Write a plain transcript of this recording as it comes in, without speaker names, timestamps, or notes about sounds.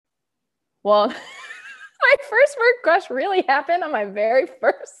Well, my first work crush really happened on my very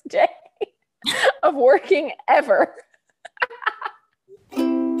first day of working ever.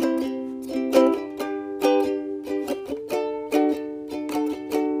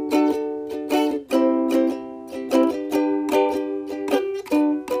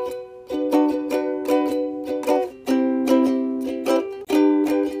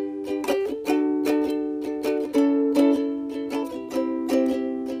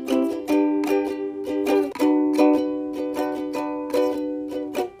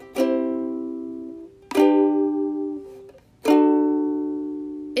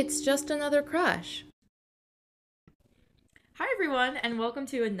 It's just another crush. Hi, everyone, and welcome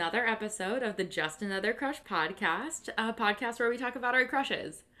to another episode of the Just Another Crush podcast, a podcast where we talk about our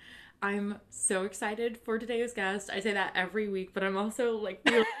crushes. I'm so excited for today's guest. I say that every week, but I'm also really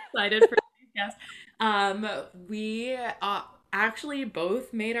excited for today's guest. We actually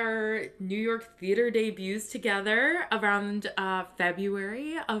both made our New York theater debuts together around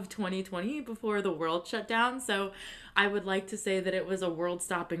February of 2020 before the world shut down. So I would like to say that it was a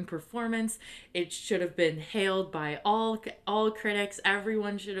world-stopping performance. It should have been hailed by all critics.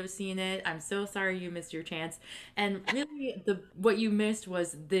 Everyone should have seen it. I'm so sorry you missed your chance. And really, the what you missed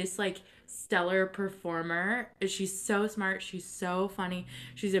was this stellar performer. She's so smart. She's so funny.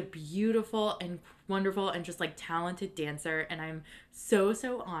 She's a beautiful and wonderful and just talented dancer. And I'm so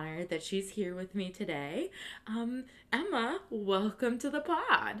honored that she's here with me today. Emma, welcome to the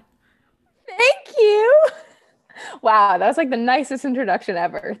pod. Thank you. Wow, that was like the nicest introduction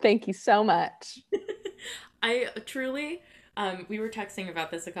ever. Thank you so much. I truly, we were texting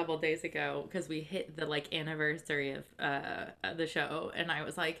about this a couple days ago because we hit the anniversary of the show, and I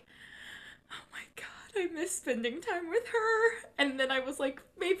was like, "Oh my God, I miss spending time with her." And then I was like,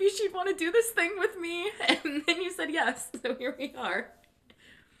 "Maybe she'd want to do this thing with me." And then you said yes, so here we are.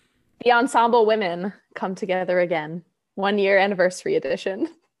 The ensemble women come together again. 1 year anniversary edition.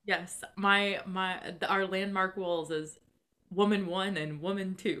 Yes, our landmark roles is woman one and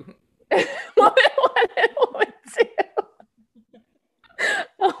woman two. Woman one and woman two.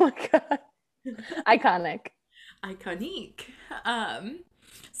 Oh my God. Iconic. Iconique.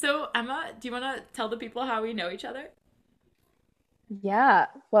 So Emma, do you want to tell the people how we know each other? Yeah.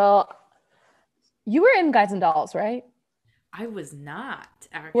 Well, you were in Guys and Dolls, right? I was not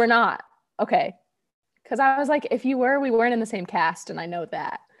We're actually. not. Okay. Because I was like, if you were, we weren't in the same cast, and I know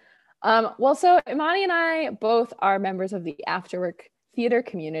that. Well, so Imani and I both are members of the afterwork theater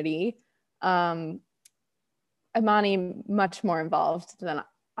community. Um, Imani much more involved than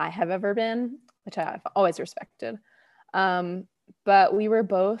I have ever been, which I've always respected. Um, but we were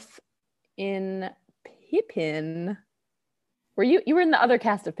both in Pippin. Were you? You were in the other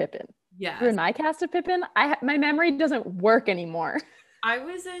cast of Pippin. You were in Yes. my cast of Pippin. My memory doesn't work anymore. I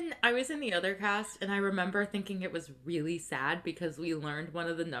was in the other cast, and I remember thinking it was really sad because we learned one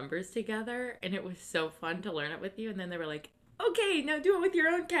of the numbers together, and it was so fun to learn it with you. And then they were like, "Okay, now do it with your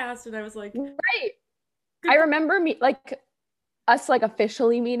own cast," and I was like, Right. I "Goodbye." remember me like us like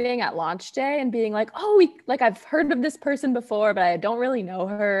officially meeting at launch day and being like, oh, we like I've heard of this person before, but I don't really know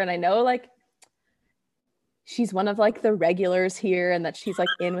her. And I know like she's one of like the regulars here and that she's like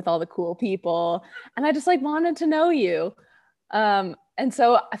in with all the cool people. And I just like wanted to know you. And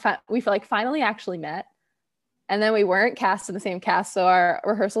so we feel like finally actually met. And then we weren't cast in the same cast. So our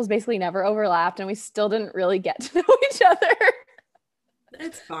rehearsals basically never overlapped and we still didn't really get to know each other.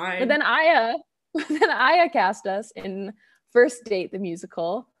 It's But fine. then Aya cast us in First Date the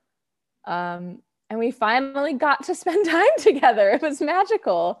musical. And we finally got to spend time together. It was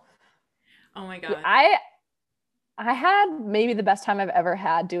magical. Oh my God. I I had maybe the best time I've ever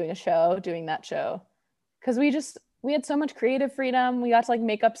had doing that show. Because we had so much creative freedom. We got to like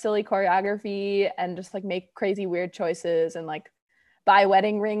make up silly choreography and just like make crazy weird choices and like buy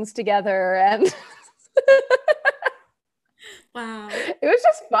wedding rings together. And Wow. it was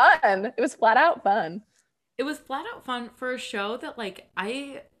just fun. It was flat out fun. It was flat out fun for a show that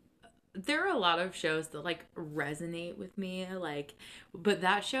there are a lot of shows that resonate with me, but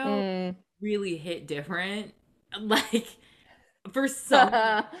that show Mm. really hit different. Like for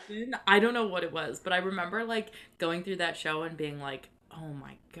some reason, I don't know what it was, but I remember going through that show and being like, "Oh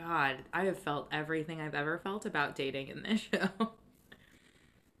my God, I have felt everything I've ever felt about dating in this show."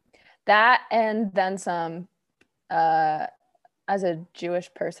 That and then some uh, as a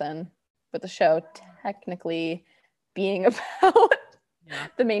Jewish person, with the show technically being about Yeah.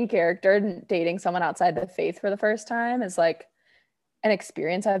 the main character dating someone outside the faith for the first time is like an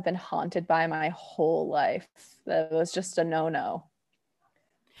experience I've been haunted by my whole life. That was just a no-no.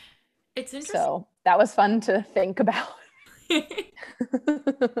 It's interesting. So that was fun to think about.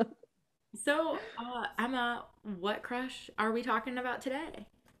 So, Emma, what crush are we talking about today?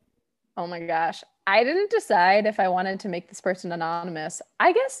 Oh my gosh. I didn't decide if I wanted to make this person anonymous.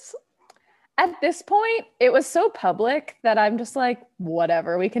 I guess at this point, it was so public that I'm just like,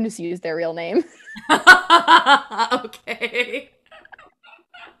 whatever, we can just use their real name. Okay.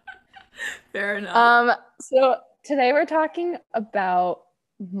 Fair enough. So today we're talking about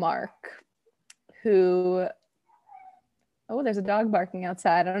Mark, who, oh, there's a dog barking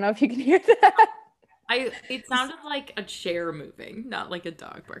outside. I don't know if you can hear that. It sounded like a chair moving, not like a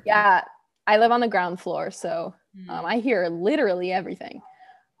dog barking. Yeah, I live on the ground floor, so Hmm. I hear literally everything.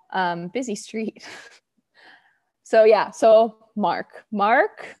 Busy street. So yeah, so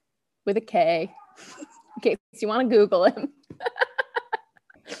Mark with a K, in case you want to Google him.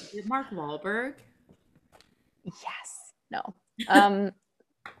 Is it Mark Wahlberg? Yes. No. Um,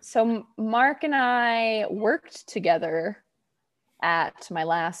 so Mark and I worked together at my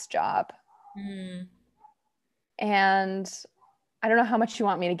last job. Hmm. And I don't know how much you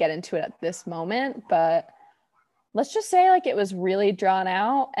want me to get into it at this moment, but let's just say like it was really drawn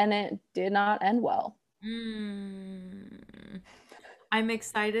out and it did not end well. Hmm. I'm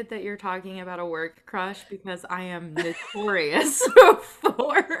excited that you're talking about a work crush because I am notorious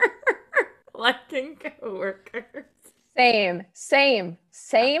for liking coworkers. Same.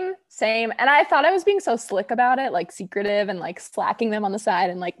 And I thought I was being so slick about it, like secretive and like slacking them on the side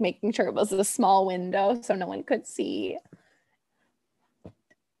and like making sure it was a small window so no one could see.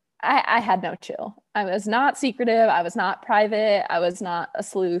 I had no chill. I was not secretive. I was not private. I was not a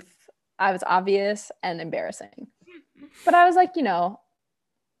sleuth. I was obvious and embarrassing. But I was like,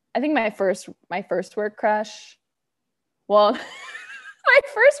 I think my first work crush. Well, my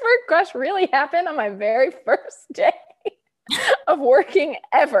first work crush really happened on my very first day of working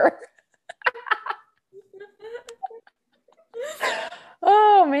ever.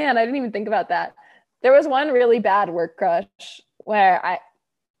 Oh man, I didn't even think about that. There was one really bad work crush where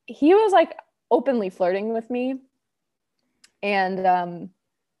he was like openly flirting with me, and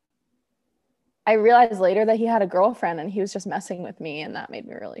I realized later that he had a girlfriend and he was just messing with me, and that made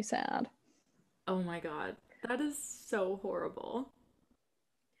me really sad. Oh my God. That is so horrible.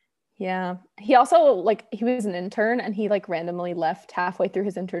 Yeah. He also like he was an intern and he like randomly left halfway through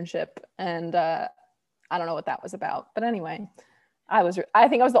his internship, and I don't know what that was about. But anyway, I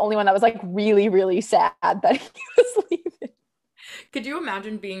think I was the only one that was like really really sad that he was leaving. Could you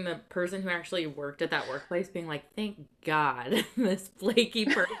imagine being the person who actually worked at that workplace being like, thank God this flaky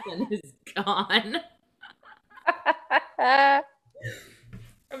person is gone? I'm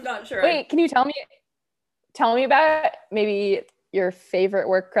not sure. Wait, can you tell me about maybe your favorite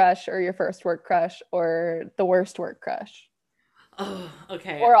work crush or your first work crush or the worst work crush Oh,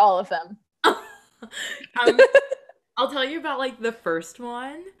 okay. or all of them? um, I'll tell you about like the first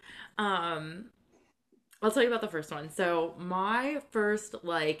one. Um, I'll tell you about the first one. So my first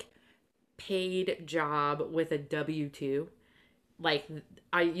like paid job with a W-2, like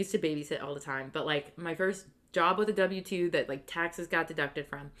I used to babysit all the time, but like my first job with a W-2 that like taxes got deducted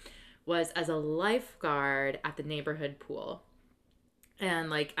from was as a lifeguard at the neighborhood pool. And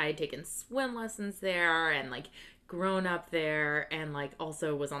like I had taken swim lessons there and like grown up there and like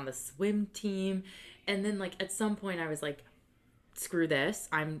also was on the swim team. And then like at some point I was like, screw this.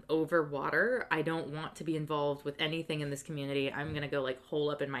 I'm over water. I don't want to be involved with anything in this community. I'm going to go like hole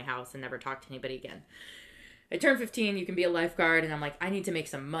up in my house and never talk to anybody again. I turned 15, you can be a lifeguard, and I'm like, I need to make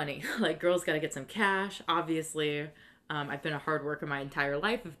some money. Like, girls got to get some cash, obviously. I've been a hard worker my entire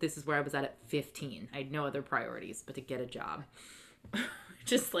life. If this is where I was at 15, I had no other priorities but to get a job.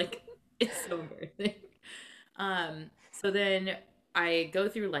 Just like, it's so embarrassing. So then I go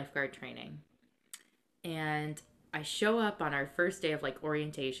through lifeguard training, and I show up on our first day of like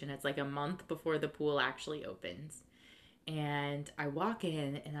orientation. It's like a month before the pool actually opens. And I walk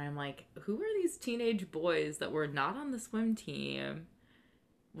in and I'm like, who are these teenage boys that were not on the swim team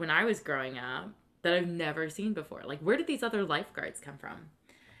when I was growing up that I've never seen before? Like, where did these other lifeguards come from?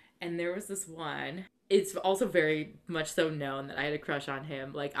 And there was this one. It's also very much so known that I had a crush on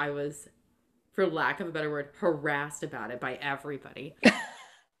him. Like, I was, for lack of a better word, harassed about it by everybody.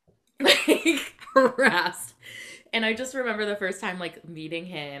 Like, harassed. And I just remember the first time, like, meeting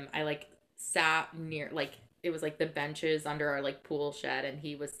him, I, like, sat near, like, it was, like, the benches under our, like, pool shed, and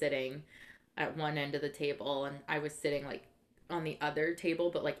he was sitting at one end of the table, and I was sitting, like, on the other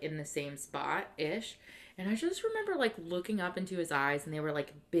table, but, like, in the same spot-ish. And I just remember, like, looking up into his eyes, and they were,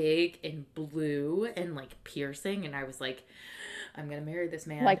 like, big and blue and, like, piercing, and I was like, I'm gonna marry this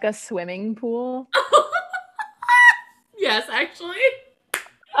man. Like a swimming pool. Yes, actually.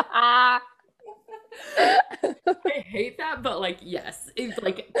 I hate that, but like, yes, it's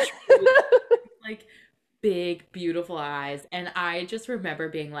like true. big, beautiful eyes. And I just remember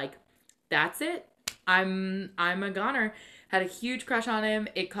being like, that's it. I'm a goner. Had a huge crush on him.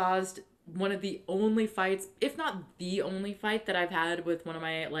 It caused one of the only fights, if not the only fight that I've had with one of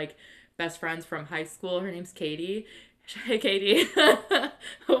my like best friends from high school. Her name's Katie. Hey Katie.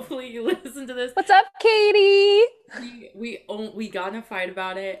 Hopefully you listen to this. What's up, Katie? We got in a fight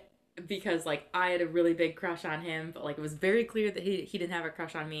about it because like I had a really big crush on him, but like it was very clear that he didn't have a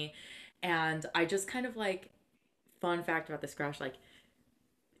crush on me. And I just kind of like, fun fact about this crush, like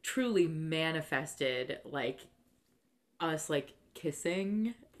truly manifested like us like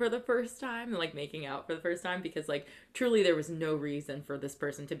kissing for the first time and like making out for the first time, because like truly there was no reason for this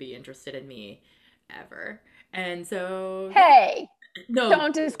person to be interested in me ever. And so yeah, Hey, no,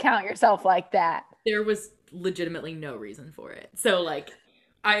 don't discount yourself like that. there was legitimately no reason for it. So like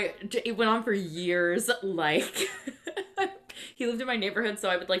it went on for years. Like he lived in my neighborhood, so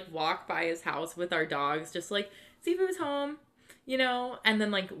I would like walk by his house with our dogs, just like see if he was home, you know. And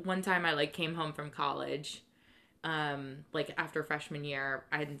then like one time I like came home from college, like after freshman year,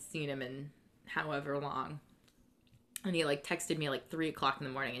 I hadn't seen him in however long, and he like texted me like 3 o'clock in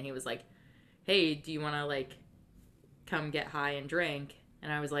the morning, and he was like, "Hey, do you want to like come get high and drink?"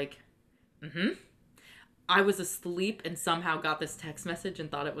 And I was like, "Mm-hmm." I was asleep and somehow got this text message and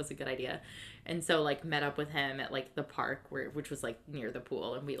thought it was a good idea. And so like met up with him at like the park which was like near the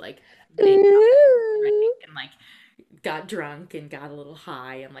pool, and we like made out Ooh. and like got drunk and got a little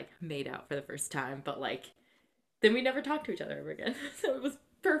high and like made out for the first time, but like then we never talked to each other ever again. So it was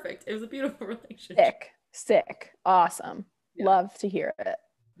perfect. It was a beautiful relationship. Sick, sick, awesome. Yeah. Love to hear it.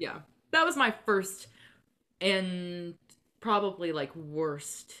 Yeah. That was my first and probably like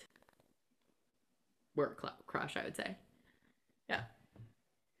worst work crush, I would say. Yeah.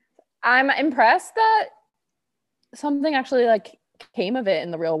 I'm impressed that something actually like came of it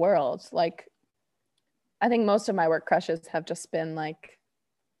in the real world. Like, I think most of my work crushes have just been like,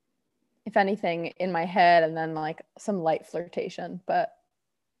 if anything, in my head, and then like some light flirtation. But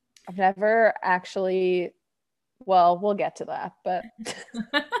I've never actually, well, we'll get to that. But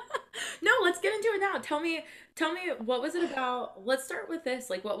No, let's get into it now. Tell me what was it about? Let's start with this.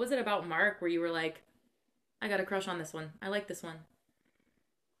 Like what was it about Mark where you were like, I got a crush on this one. I like this one.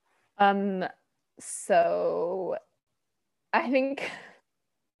 um, so I think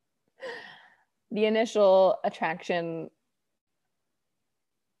the initial attraction,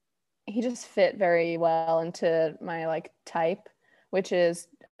 he just fit very well into my like type, which is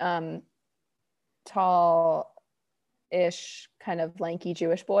tall-ish, kind of lanky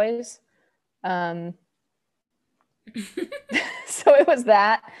Jewish boys. Um, so it was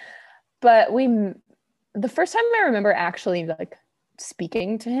that. But the first time I remember actually like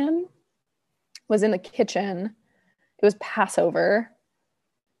speaking to him was in the kitchen. It was Passover,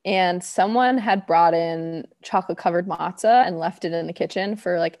 and someone had brought in chocolate covered matzah and left it in the kitchen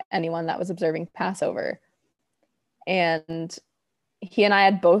for like anyone that was observing Passover. And he and I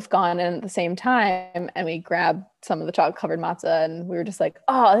had both gone in at the same time, and we grabbed some of the chocolate covered matzah, and we were just like,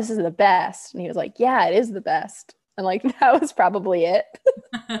 oh, this is the best. And he was like, yeah, it is the best. And like, that was probably it.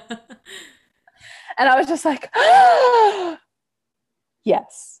 And I was just like, oh,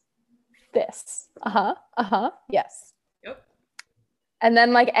 yes, this. Yes. Yep. And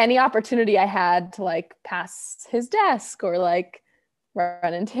then like any opportunity I had to like pass his desk or like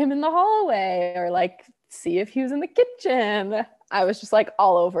run into him in the hallway or like see if he was in the kitchen, I was just like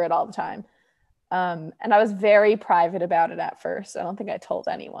all over it all the time. And I was very private about it at first. I don't think I told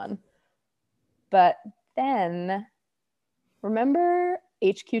anyone. But then, remember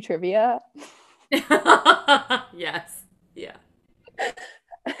HQ trivia? Yes. Yeah.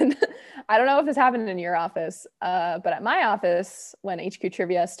 I don't know if this happened in your office, but at my office, when HQ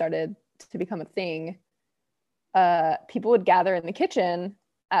trivia started to become a thing, people would gather in the kitchen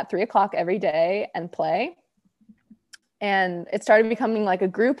at 3 o'clock every day and play. And it started becoming like a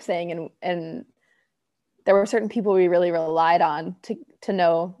group thing. And there were certain people we really relied on to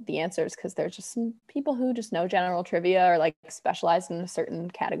know the answers, because there's just some people who just know general trivia or like specialize in a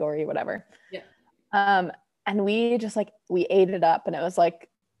certain category or whatever. Yeah. And we just like, we ate it up, and it was like,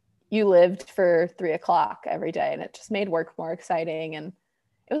 you lived for 3 o'clock every day, and it just made work more exciting. And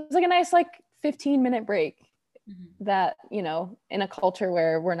it was like a nice, like 15-minute break that, you know, in a culture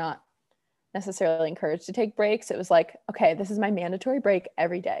where we're not necessarily encouraged to take breaks, it was like, okay, this is my mandatory break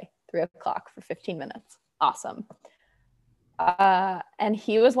every day, 3 o'clock for 15 minutes. Awesome. And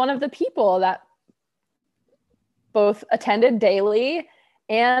he was one of the people that both attended daily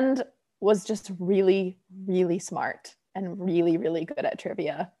and was just really, really smart and really, really good at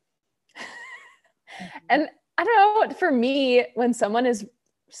trivia. And I don't know, for me, when someone is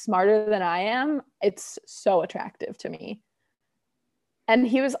smarter than I am, it's so attractive to me. And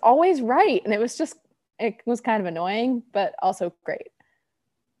he was always right. And it was kind of annoying, but also great.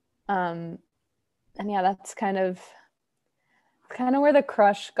 And yeah, that's kind of where the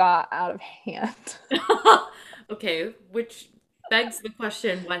crush got out of hand. Okay, which begs the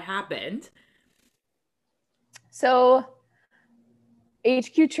question, what happened? So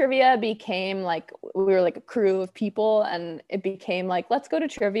HQ trivia became like, we were like a crew of people, and it became like, let's go to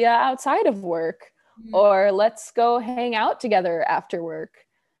trivia outside of work, Mm. or let's go hang out together after work.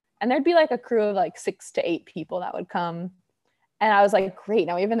 And there'd be like a crew of like 6 to 8 people that would come. And I was like, great,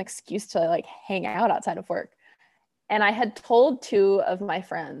 now we have an excuse to like hang out outside of work. And I had told 2 of my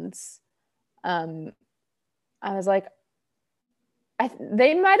friends, I was like,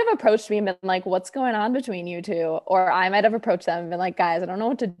 they might have approached me and been like, what's going on between you two? Or I might have approached them and been like, guys, I don't know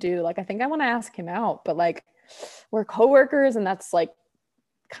what to do. Like, I think I want to ask him out, but like, we're coworkers and that's like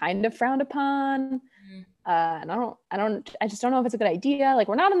kind of frowned upon. Mm. And I just don't know if it's a good idea. Like,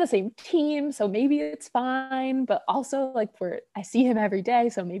 we're not on the same team, so maybe it's fine. But also, like, I see him every day,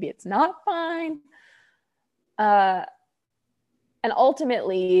 so maybe it's not fine. And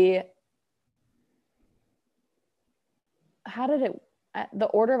ultimately, the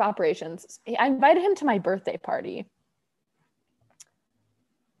order of operations, I invited him to my birthday party.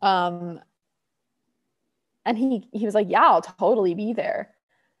 And he was like, yeah, I'll totally be there.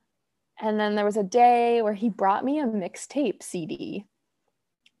 And then there was a day where he brought me a mixtape CD.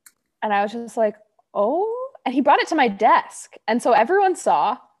 And I was just like, oh, and he brought it to my desk. And so everyone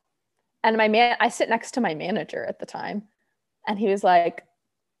saw, and I sit next to my manager at the time. And he was like,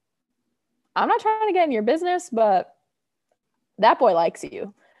 I'm not trying to get in your business, but that boy likes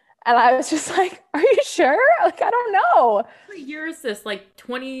you. And I was just like, are you sure? Like, I don't know. What year is this? Like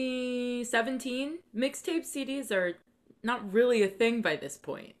 2017? Mixtape CDs are not really a thing by this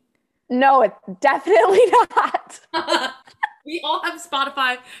point. No, it's definitely not. We all have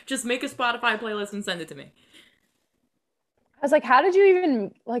Spotify. Just make a Spotify playlist and send it to me. I was like, how did you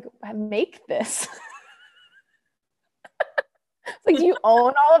even like make this? Like, do you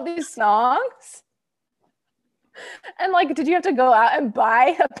own all of these songs? And like, did you have to go out and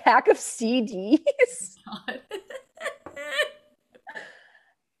buy a pack of CDs?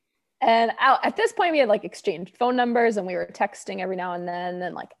 And at this point, we had like exchanged phone numbers and we were texting every now and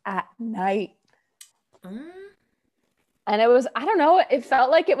then like at night. Mm. And it was, I don't know, it felt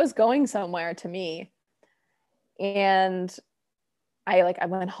like it was going somewhere to me. And I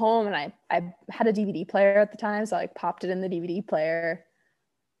went home and I had a DVD player at the time. So I like popped it in the DVD player.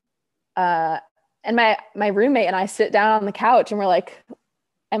 And my roommate and I sit down on the couch and we're like,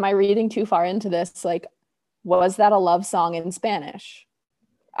 am I reading too far into this? Like, was that a love song in Spanish?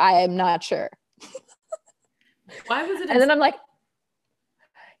 I am not sure. Why was it? And then I'm like,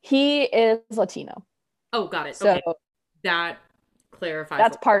 he is Latino. Oh, got it. So okay. That clarifies.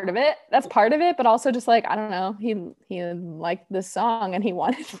 That's part of it. That's part of it. But also just like, I don't know, he liked this song and he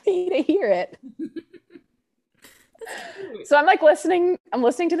wanted me to hear it. So I'm listening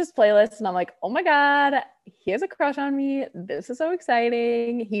to this playlist and I'm like, oh my God, he has a crush on me. This is so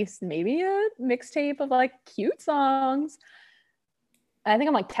exciting. He's maybe a mixtape of like cute songs. I think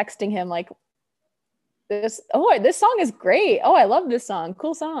I'm like texting him like this song is great. Oh, I love this song.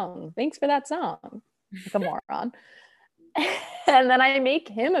 Cool song. Thanks for that song. Like a moron. And then I make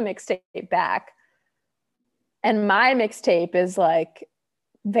him a mixtape back. And my mixtape is like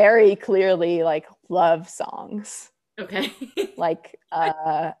very clearly like love songs. Okay. Like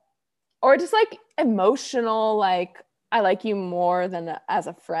or just like emotional, like I like you more than as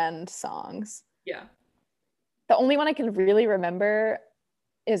a friend songs. Yeah. The only one I can really remember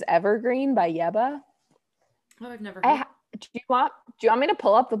is Evergreen by Yeba. Oh, I've never heard. Do you want me to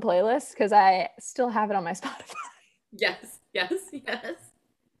pull up the playlist? Because I still have it on my Spotify. Yes.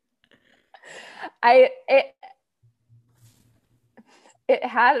 It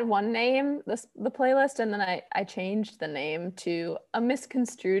had one name, the playlist, and then I changed the name to A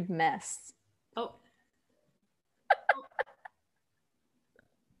Misconstrued Mess. Oh.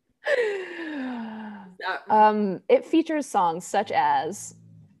 It features songs such as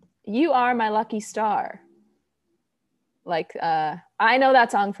You Are My Lucky Star. Like, I know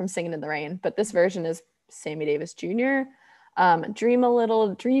that song from Singing in the Rain, but this version is Sammy Davis Jr. Dream a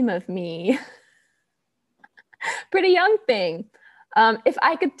Little Dream of Me. Pretty Young Thing. If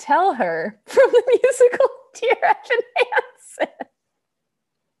I Could Tell Her from the musical Dear Evan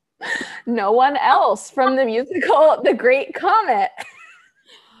Hansen. No One Else from the musical The Great Comet.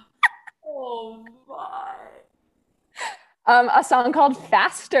 Oh my. A song called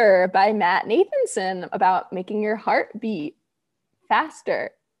Faster by Matt Nathanson about making your heart beat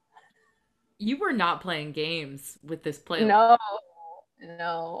faster. You were not playing games with this playlist. No,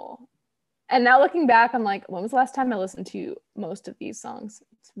 no. And now looking back, I'm like, when was the last time I listened to most of these songs?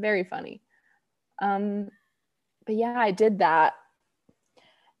 It's very funny. Um, but yeah, I did that.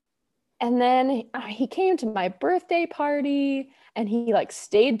 And then he came to my birthday party and he like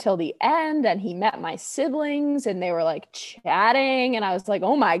stayed till the end and he met my siblings and they were like chatting. And I was like,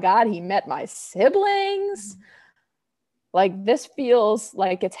 oh my God, he met my siblings. Like this feels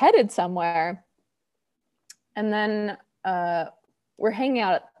like it's headed somewhere. And then we're hanging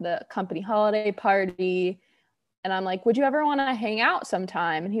out at the company holiday party. And I'm like, would you ever want to hang out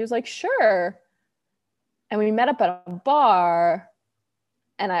sometime? And he was like, sure. And we met up at a bar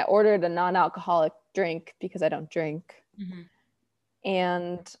and I ordered a non-alcoholic drink because I don't drink. Mm-hmm.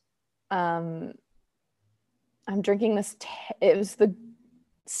 And I'm drinking this. It was the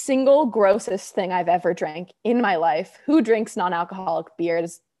single grossest thing I've ever drank in my life. Who drinks non-alcoholic beer?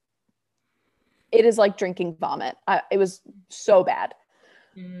 It is like drinking vomit. It was so bad.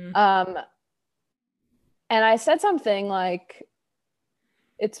 Mm. And I said something like,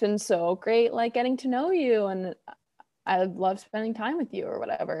 it's been so great, like getting to know you. And I love spending time with you or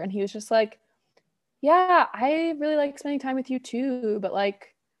whatever. And he was just like, yeah, I really like spending time with you too. But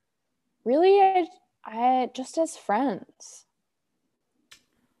like, really, I just as friends.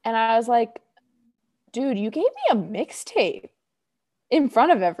 And I was like, dude, you gave me a mixtape in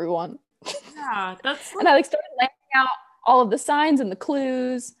front of everyone. Yeah, that's And I like, like started laying out all of the signs and the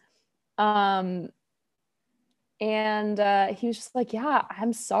clues. Um, and he was just like, yeah,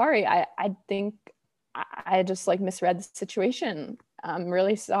 I'm sorry. I think I just like misread the situation. I'm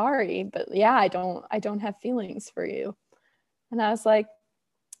really sorry, but yeah, I don't have feelings for you. And I was like,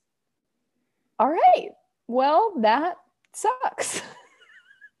 all right, well, that sucks.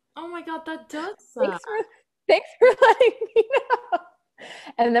 oh my God, that does thanks suck. for thanks for letting me know.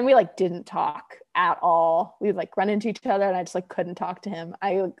 And then we like didn't talk at all. We would like run into each other and I just like couldn't talk to him.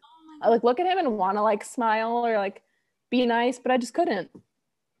 Oh my I like look at him and want to like smile or like be nice, but I just couldn't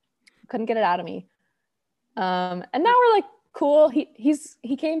get it out of me. And now we're like cool.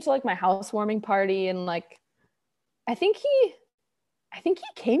 He came to like my housewarming party and like I think he I think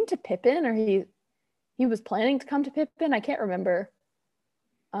he came to Pippin or he was planning to come to Pippin. I can't remember.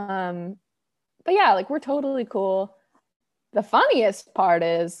 Um, but yeah, like we're totally cool. The funniest part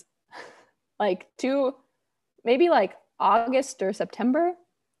is like maybe like August or September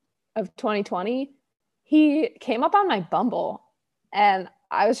of 2020, he came up on my Bumble and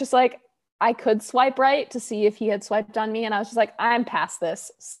I was just like, I could swipe right to see if he had swiped on me. And I was just like, I'm past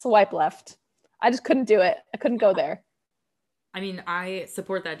this. Swipe left. I just couldn't do it. I couldn't go there. I mean, I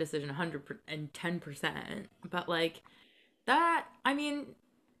support that decision 110%, but like that, I mean,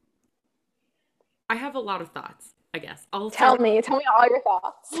 I have a lot of thoughts, I guess. I'll start with, Tell me all your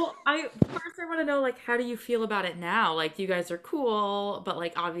thoughts. well, I want to know, like, how do you feel about it now? Like, you guys are cool, but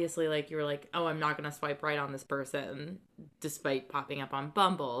like, obviously, like, you were like, oh, I'm not gonna swipe right on this person despite popping up on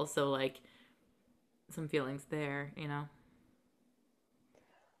Bumble. So, like, some feelings there, you know?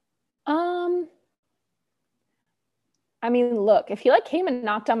 Um, I mean, look, if he like came and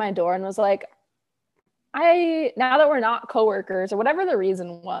knocked on my door and was like, now that we're not coworkers or whatever the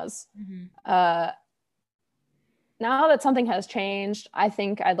reason was, Mm-hmm. uh, now that something has changed, I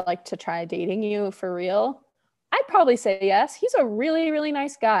think I'd like to try dating you for real. I'd probably say yes. He's a really, really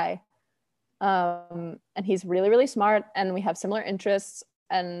nice guy. And he's really, really smart, and we have similar interests,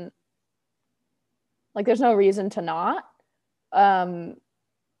 and like there's no reason to not. Um,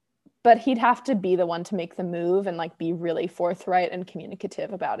 but he'd have to be the one to make the move and like be really forthright and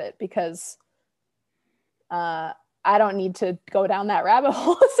communicative about it because uh, I don't need to go down that rabbit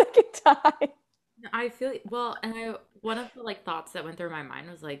hole a second time. I feel well, and one of the like thoughts that went through my mind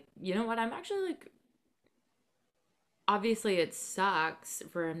was like, you know what? I'm actually like, obviously it sucks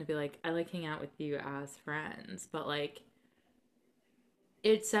for him to be like, I like hang out with you as friends, but like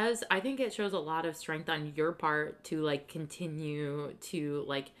it says, I think it shows a lot of strength on your part to like continue to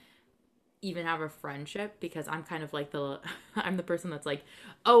like even have a friendship because I'm kind of like the I'm the person that's like,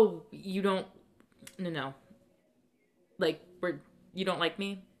 oh, you don't, no, like you don't like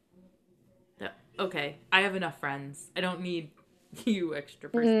me. Okay, I have enough friends. I don't need you extra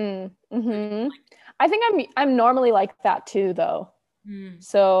person. Mm-hmm. I think I'm normally like that too, though. Mm.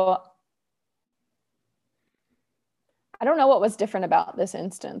 So I don't know what was different about this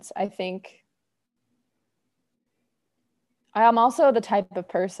instance. I think I am also the type of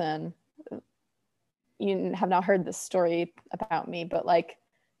person, you have not heard this story about me, but like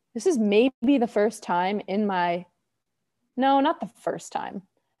this is maybe the first time in my, no, not the first time,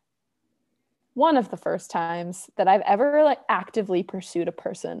 one of the first times that I've ever like actively pursued a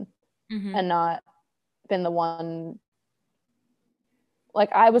person. Mm-hmm. and not been the one,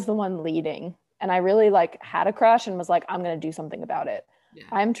 like I was the one leading, and I really like had a crush and was like, I'm going to do something about it. Yeah.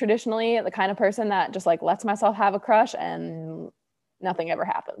 I'm traditionally the kind of person that just like lets myself have a crush and nothing ever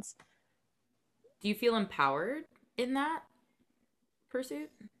happens. Do you feel empowered in that pursuit?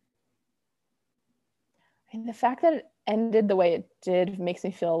 And the fact that it ended the way it did makes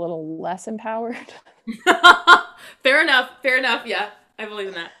me feel a little less empowered. Fair enough. Fair enough. Yeah, I believe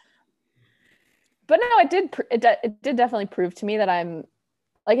in that. But no, it did definitely prove to me that I'm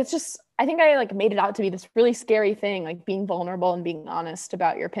like, it's just, I think I like made it out to be this really scary thing, like being vulnerable and being honest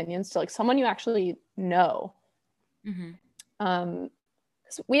about your opinions to like someone you actually know. Mm-hmm. um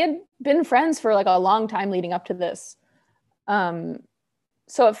we had been friends for like a long time leading up to this. um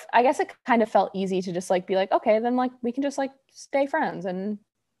so if I guess it kind of felt easy to just like be like, okay, then like we can just like stay friends and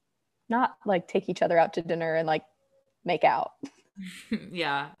not like take each other out to dinner and like make out.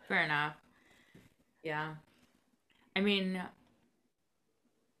 Yeah, fair enough. Yeah. I mean,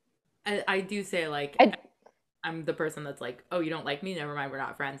 I do say like I I'm the person that's like, oh, you don't like me, never mind, we're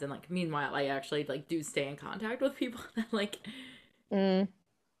not friends. And like meanwhile, I actually like do stay in contact with people that like mm,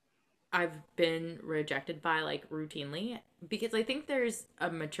 I've been rejected by like routinely because I think there's a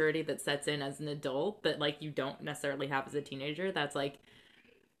maturity that sets in as an adult that like you don't necessarily have as a teenager. That's like,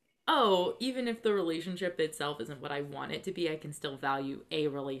 oh, even if the relationship itself isn't what I want it to be, I can still value a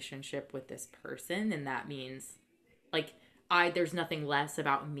relationship with this person. And that means like there's nothing less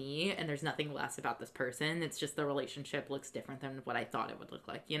about me and there's nothing less about this person. It's just the relationship looks different than what I thought it would look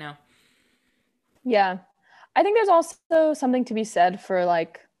like, you know? yeah, I think there's also something to be said for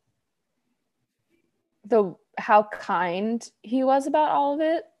like the how kind he was about all of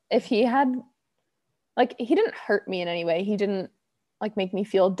it. If he had like, he didn't hurt me in any way. He didn't like make me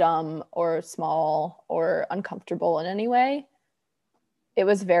feel dumb or small or uncomfortable in any way. It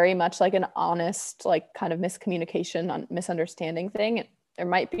was very much like an honest, like kind of miscommunication, misunderstanding thing. There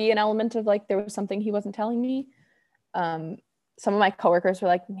might be an element of like there was something he wasn't telling me. Um, some of my coworkers were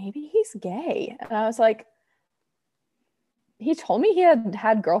like, maybe he's gay, and I was like, he told me he had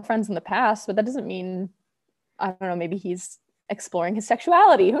had girlfriends in the past, but that doesn't mean, I don't know, maybe he's exploring his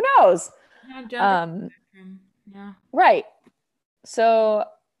sexuality. Who knows? Yeah, gender Um, spectrum. Yeah. right. So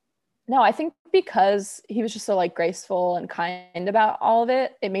no, I think because he was just so like graceful and kind about all of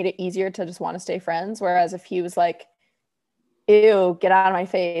it, it made it easier to just want to stay friends. Whereas if he was like, ew, get out of my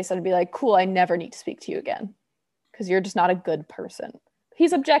face, I'd be like, cool, I never need to speak to you again because you're just not a good person.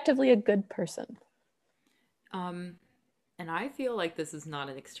 He's objectively a good person. Um, and I feel like this is not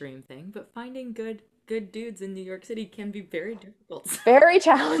an extreme thing, but finding good dudes in New York City can be very difficult. Very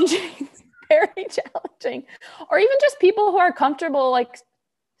challenging. Very challenging. Or even just people who are comfortable like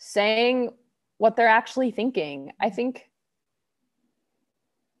saying what they're actually thinking. I think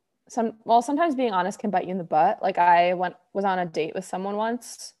sometimes being honest can bite you in the butt. Like I was on a date with someone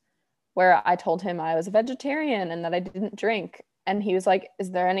once where I told him I was a vegetarian and that I didn't drink. And he was like,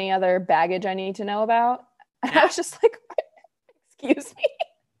 is there any other baggage I need to know about? And I Ba- was just like, excuse me.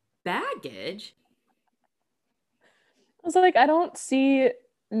 Baggage? I was like, I don't see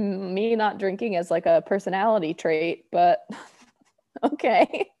me not drinking as like a personality trait, but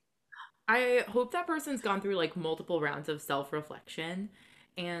okay. I hope that person's gone through like multiple rounds of self-reflection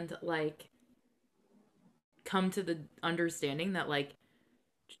and like come to the understanding that like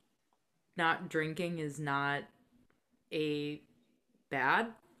not drinking is not a bad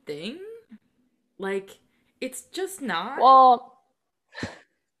thing. Like it's just not. Well,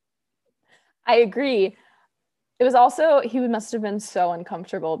 I agree. It was also, he must have been so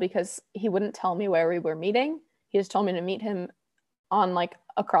uncomfortable because he wouldn't tell me where we were meeting. He just told me to meet him on like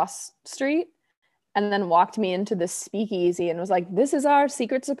across street, and then walked me into this speakeasy and was like, this is our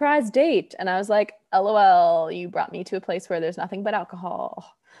secret surprise date. And I was like, LOL, you brought me to a place where there's nothing but alcohol.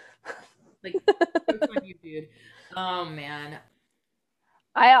 Like joke's on you, dude. Oh man.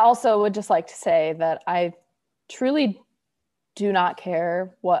 I also would just like to say that I truly do not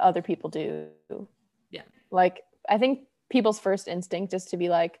care what other people do. Yeah. Like, I think people's first instinct is to be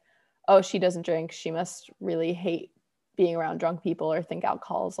like, oh, she doesn't drink. She must really hate being around drunk people or think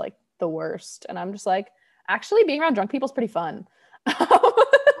alcohol is like the worst. And I'm just like, actually, being around drunk people is pretty fun. Oh,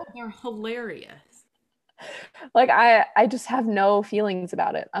 they're hilarious. Like, I just have no feelings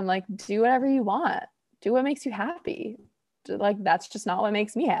about it. I'm like, do whatever you want. Do what makes you happy. Like, that's just not what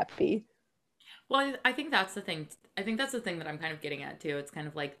makes me happy. Well, I think that's the thing. I think that's the thing that I'm kind of getting at too. It's kind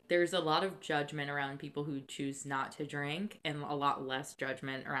of like there's a lot of judgment around people who choose not to drink and a lot less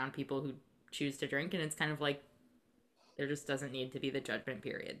judgment around people who choose to drink. And it's kind of like there just doesn't need to be the judgment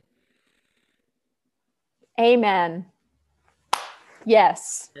period. Amen.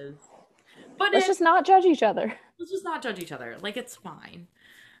 Yes. Is. But Let's just not judge each other. let's just not judge each other. Like it's fine.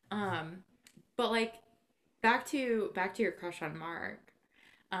 Um, but like back to your crush on Mark.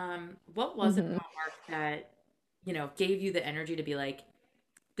 What was it Hmm. about Mark that, gave you the energy to be like,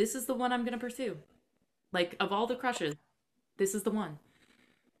 this is the one I'm gonna pursue? Like of all the crushes, this is the one.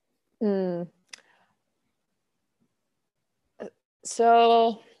 Mm.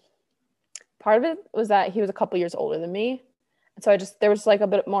 So part of it was that he was a couple years older than me. And so there was like a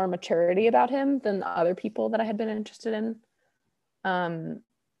bit more maturity about him than the other people that I had been interested in. Um,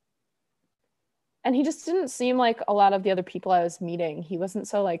 and he just didn't seem like a lot of the other people I was meeting. He wasn't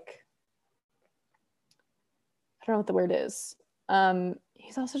so like, I don't know what the word is.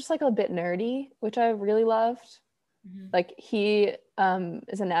 He's also just like a bit nerdy, which I really loved. Mhm. Like he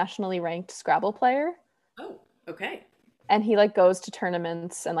is a nationally ranked Scrabble player, Oh, okay. and he like goes to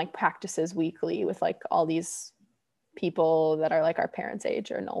tournaments and like practices weekly with like all these people that are like our parents' age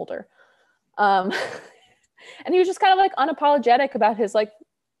or and older. Um, and he was just kind of like unapologetic about his like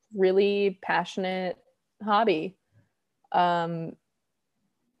really passionate hobby. Um,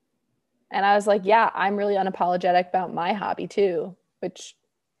 and I was like, yeah, I'm really unapologetic about my hobby too, which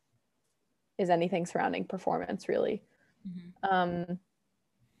is anything surrounding performance, really. Mhm. Um,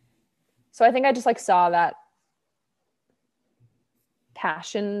 so I think I just like saw that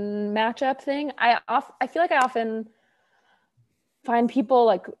passion matchup thing. I feel like I often find people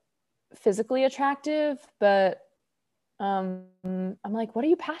like physically attractive, but I'm like, what are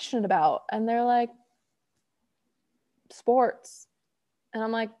you passionate about? And they're like, sports. And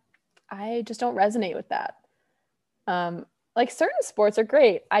I'm like, I just don't resonate with that. Like certain sports are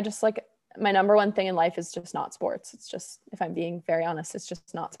great. I just like my number one thing in life is just not sports. It's just, if I'm being very honest, it's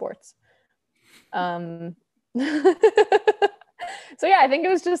just not sports. Um, so yeah, I think it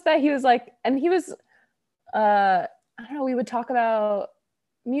was just that he was like, and he was, I don't know, we would talk about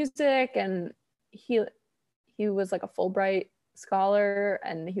music, and he he was like a Fulbright scholar,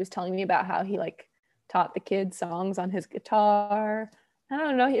 and he was telling me about how he like taught the kids songs on his guitar. I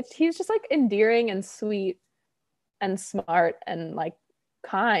don't know, he's just like endearing and sweet and smart and like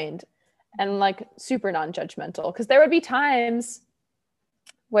kind and like super non-judgmental, because there would be times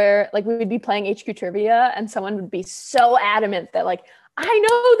where like we would be playing HQ trivia and someone would be so adamant that like, I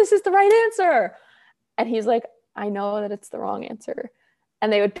know this is the right answer, and he's like, I know that it's the wrong answer,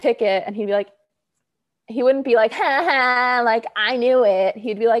 and they would pick it, and he'd be like, he wouldn't be like, ha ha, like I knew it.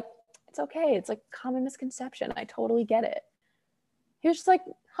 He'd be like, it's okay, it's like common misconception, I totally get it. He was just like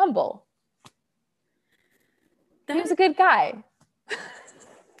humble. He That was a good guy.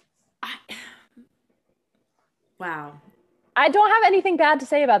 I wow. I don't have anything bad to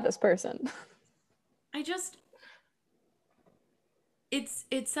say about this person. I just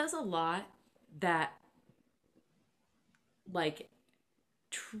it says a lot that like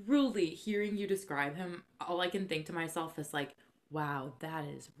truly hearing you describe him, all I can think to myself is like, wow, that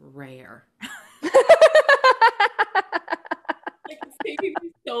is rare. Like it's taking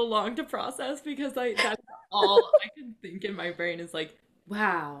me so long to process because that's all I can think in my brain is like,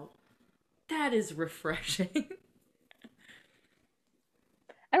 wow, that is refreshing.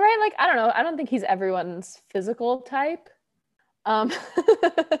 And right, like I don't know, I don't think he's everyone's physical type. Um,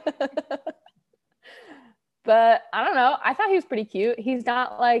 but I don't know, I thought he was pretty cute. He's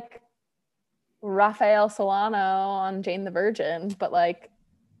not like Raphael Solano on Jane the Virgin, but like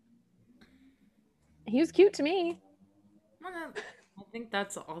he was cute to me. Well, I think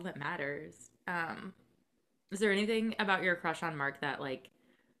that's all that matters. Is there anything about your crush on Mark that like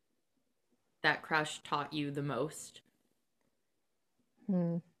that crush taught you the most?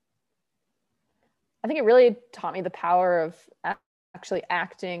 Hmm. I think it really taught me the power of actually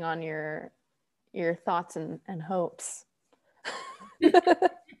acting on your thoughts and hopes. Because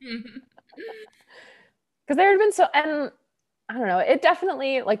there had been so, and I don't know, it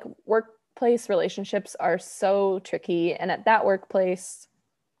definitely like workplace relationships are so tricky, and at that workplace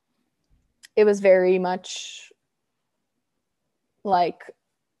it was very much like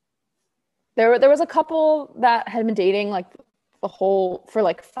there was a couple that had been dating like the whole for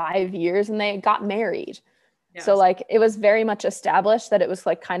like 5 years, and they got married. So Yes. like it was very much established that it was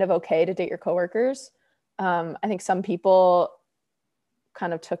like kind of okay to date your coworkers. I think some people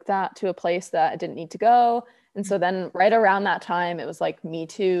kind of took that to a place that it didn't need to go. And so then right around that time, it was like Me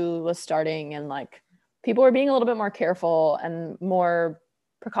Too was starting, and like people were being a little bit more careful, and more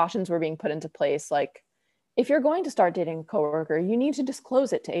precautions were being put into place. Like, if you're going to start dating a coworker, you need to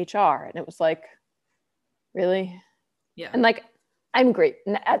disclose it to HR. And it was like, really? Yeah. And like, I'm great.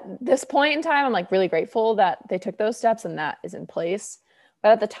 At this point in time, I'm like really grateful that they took those steps and that is in place.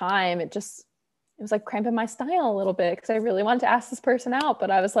 But at the time, it was like cramping my style a little bit, because I really wanted to ask this person out.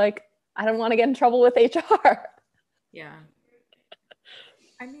 But I was like, I don't want to get in trouble with HR. Yeah.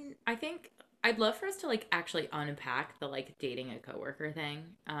 I mean, I think I'd love for us to like actually unpack the like dating a coworker thing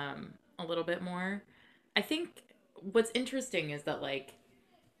a little bit more. I think what's interesting is that like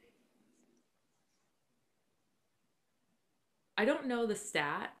I don't know the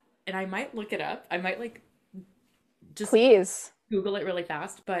stat and I might look it up. I might like just Please Google it really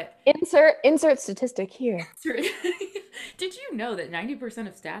fast, but insert statistic here. did you know that 90%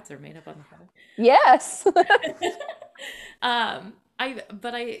 of stats are made up on the fly? Yes.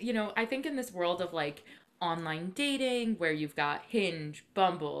 I think in this world of like online dating where you've got Hinge,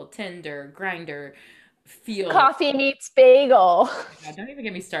 Bumble, Tinder, Grinder, Feel. Coffee meets bagel. God, don't even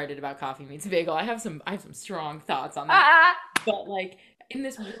get me started about coffee meets bagel. I have some strong thoughts on that. Ah. But like in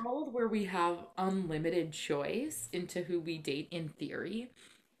this world where we have unlimited choice into who we date in theory,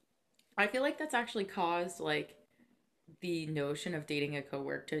 I feel like that's actually caused like the notion of dating a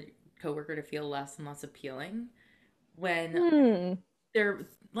coworker to feel less and less appealing when Hmm. there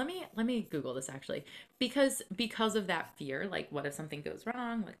let me Google this actually because of that fear, like what if something goes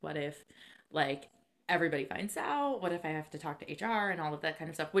wrong, like what if like everybody finds out, what if I have to talk to HR and all of that kind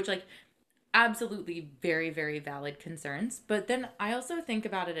of stuff, which like absolutely very very valid concerns, but then I also think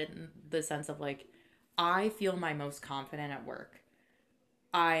about it in the sense of like I feel my most confident at work.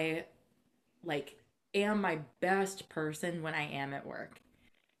 I like am my best person when I am at work,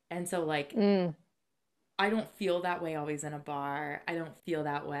 and so like Mm. I don't feel that way always in a bar. I don't feel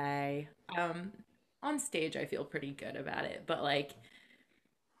that way. Um, on stage, I feel pretty good about it, but like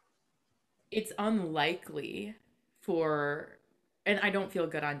it's unlikely for, and I don't feel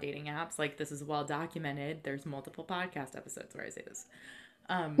good on dating apps. Like this is well documented. There's multiple podcast episodes where I say this.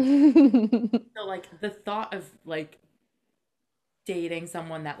 Um, so like the thought of like dating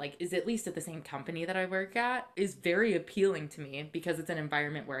someone that like is at least at the same company that I work at is very appealing to me because it's an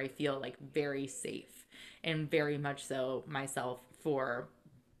environment where I feel like very safe and very much so myself for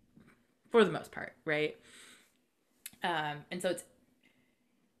the most part, right? And so it's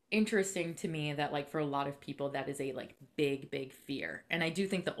interesting to me that like for a lot of people that is a like big fear. And I do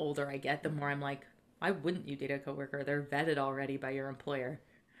think the older I get, the more I'm like, why wouldn't you date a coworker? They're vetted already by your employer.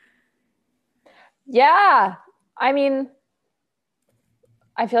 Yeah. I mean,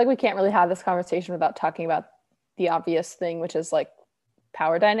 I feel like we can't really have this conversation without talking about the obvious thing, which is like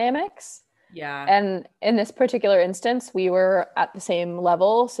power dynamics. Yeah. And in this particular instance, we were at the same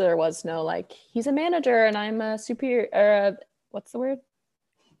level. So there was no like, he's a manager and I'm a superior, what's the word?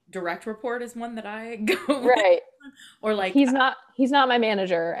 Direct report is one that I go with. Right. Or like He's not my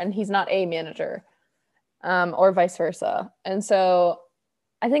manager and he's not a manager, or vice versa. And so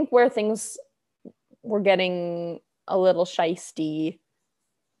I think where things were getting a little shisty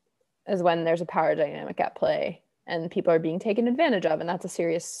is when there's a power dynamic at play and people are being taken advantage of, and that's a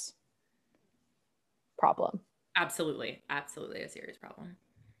serious problem. absolutely a serious problem.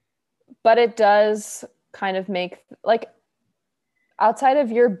 But it does kind of make like outside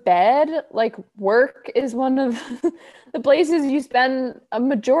of your bed, like work is one of the places you spend a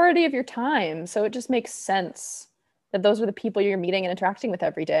majority of your time. So it just makes sense that those are the people you're meeting and interacting with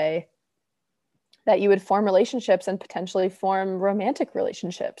every day, that you would form relationships and potentially form romantic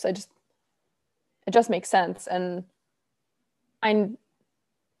relationships. It just makes sense. And I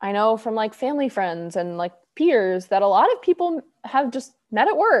I know from like family friends and like peers that a lot of people have just met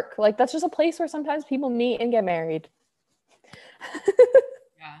at work. Like that's just a place where sometimes people meet and get married.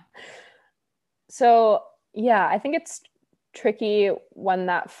 Yeah. So, yeah, I think it's tricky when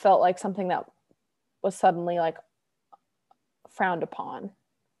that felt like something that was suddenly like frowned upon.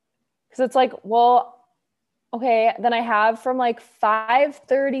 Because it's like, well, okay, then I have from like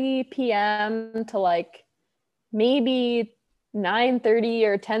 5:30 p.m. to like maybe 9:30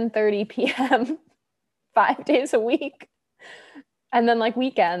 or 10:30 p.m. 5 days a week. And then like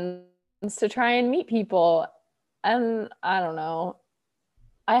weekends to try and meet people. And I don't know.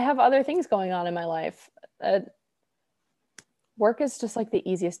 I have other things going on in my life. Work is just like the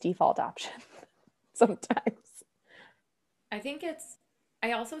easiest default option sometimes. I think it's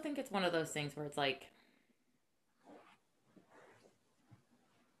I also think it's one of those things where it's like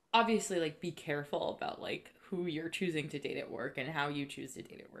obviously like be careful about like who you're choosing to date at work and how you choose to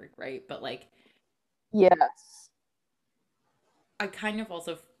date at work, right? But like Yes. I kind of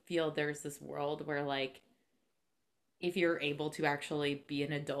also feel there's this world where like if you're able to actually be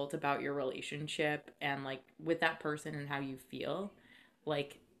an adult about your relationship and like with that person and how you feel,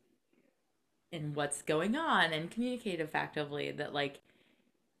 like and what's going on and communicate effectively, that like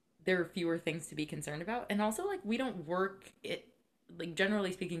there are fewer things to be concerned about. And also like we don't work it like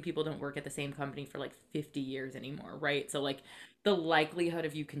generally speaking, people don't work at the same company for like 50 years anymore, right? So like the likelihood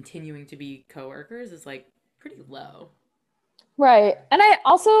of you continuing to be coworkers is like pretty low. Right. And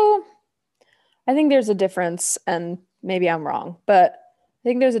I think there's a difference, and maybe I'm wrong, but I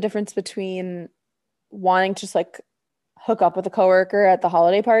think there's a difference between wanting to just like hook up with a coworker at the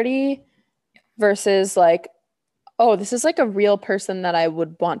holiday party versus like, oh, this is like a real person that I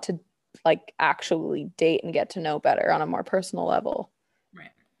would want to like actually date and get to know better on a more personal level. Right.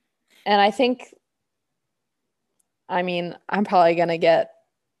 And I think, I mean, I'm probably gonna get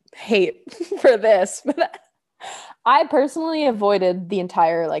hate for this, but I personally avoided the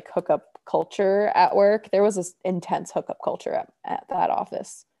entire like hookup culture at work. There was this intense hookup culture at that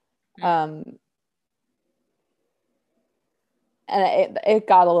office. Mm. Um, and it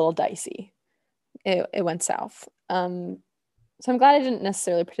got a little dicey. It went south. So I'm glad I didn't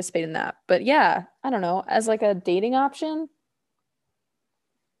necessarily participate in that. But yeah, I don't know. As like a dating option,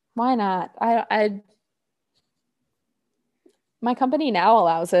 why not? My company now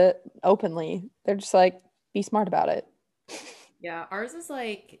allows it openly. They're just like, be smart about it. Yeah, ours is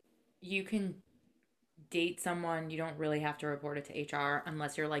like you can date someone, you don't really have to report it to HR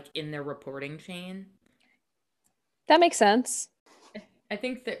unless you're like in their reporting chain. That makes sense. I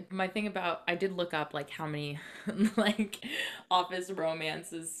think that my thing about I did look up like how many like office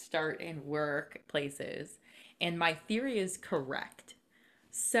romances start in workplaces, and my theory is correct.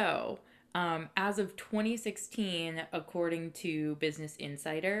 So, as of 2016, according to Business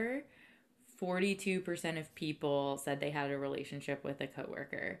Insider, 42% of people said they had a relationship with a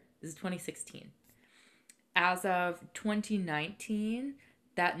coworker. This is 2016. As of 2019,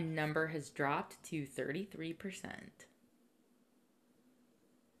 that number has dropped to 33%.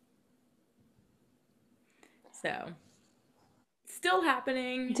 So, still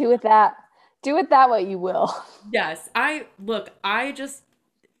happening. Do with that. Do with that what you will. Yes, I look,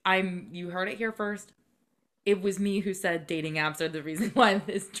 you heard it here first. It was me who said dating apps are the reason why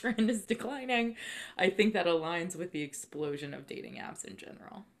this trend is declining. I think that aligns with the explosion of dating apps in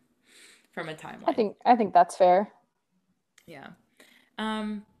general from a timeline. I think that's fair. Yeah.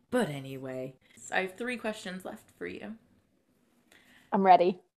 But anyway, so I have three questions left for you. I'm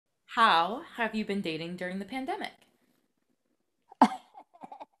ready. How have you been dating during the pandemic? I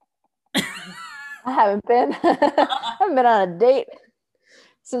haven't been I haven't been on a date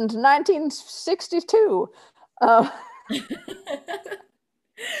since 1962. It's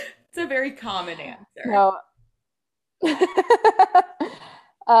a very common answer. No.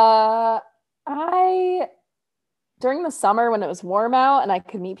 uh, I during the summer when it was warm out and I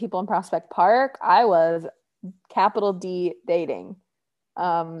could meet people in Prospect Park, I was capital D dating.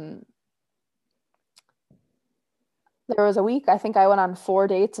 Um, there was a week, I think I went on 4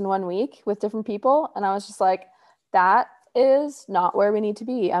 dates in 1 week with different people, and I was just like, that is not where we need to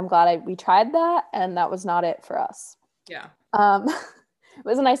be. I'm glad we tried that, and that was not it for us. Yeah. It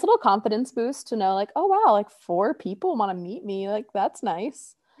was a nice little confidence boost to know, like, oh wow, like 4 people want to meet me, like that's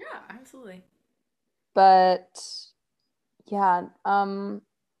nice. Yeah, absolutely. But yeah, none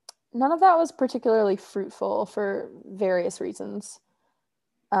of that was particularly fruitful for various reasons.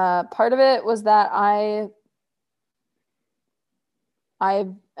 Part of it was that I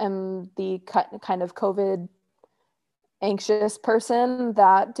am the kind of COVID anxious person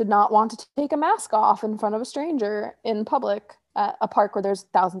that did not want to take a mask off in front of a stranger in public at a park where there's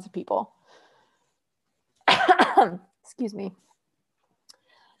thousands of people. Excuse me.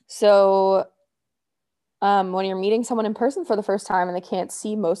 So, when you're meeting someone in person for the first time and they can't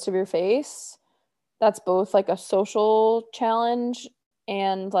see most of your face, that's both like a social challenge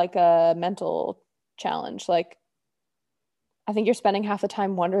and like a mental challenge. Like, I think you're spending half the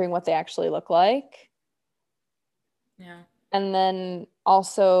time wondering what they actually look like. Yeah. And then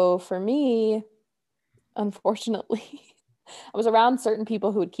also for me, unfortunately, I was around certain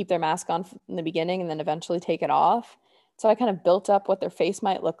people who would keep their mask on in the beginning and then eventually take it off. So I kind of built up what their face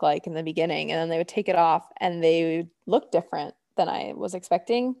might look like in the beginning, and then they would take it off and they would look different than I was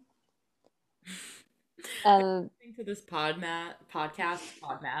expecting. And Listening to this podcast,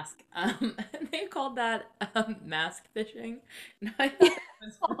 Podmask, they called that mask fishing. And I thought that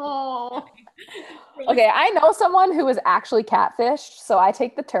was really oh, funny. Really, okay, I know someone who was actually catfished, so I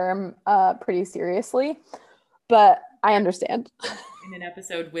take the term pretty seriously, but I understand. in an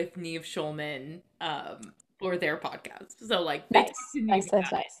episode with Neve Schulman for their podcast. So like they talked Nice, to Neve nice, nice,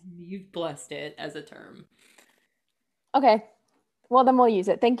 about it. nice. Neve blessed it as a term. Okay, well then we'll use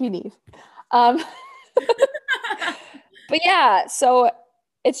it. Thank you, Neve. Um, but yeah, so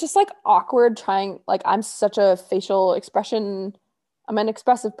it's just like awkward trying, like I'm such a facial expression, I'm an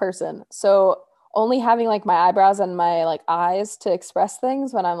expressive person. So only having like my eyebrows and my like eyes to express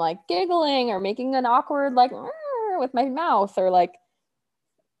things when I'm like giggling or making an awkward like with my mouth or like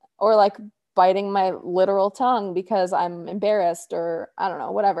biting my literal tongue because I'm embarrassed or I don't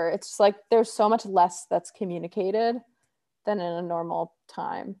know, whatever. It's just like there's so much less that's communicated than in a normal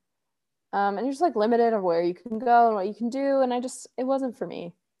time. And you're just like limited of where you can go and what you can do. And it wasn't for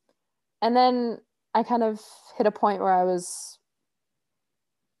me. And then I kind of hit a point where I was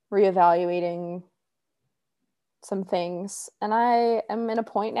reevaluating some things. And I am in a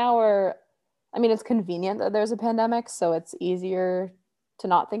point now where, I mean, it's convenient that there's a pandemic, so it's easier to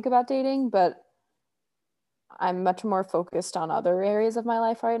not think about dating, but I'm much more focused on other areas of my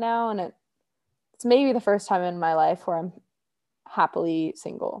life right now. And it's maybe the first time in my life where I'm happily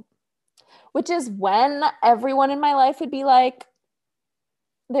single, which is when everyone in my life would be like,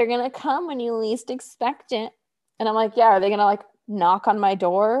 they're going to come when you least expect it. And I'm like, yeah, are they going to like knock on my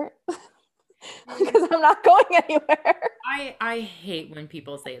door? Because I'm not going anywhere. I hate when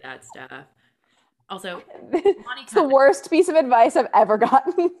people say that stuff. Also, It's the Monica, worst piece of advice I've ever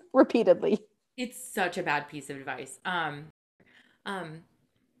gotten repeatedly. it's such a bad piece of advice. Um,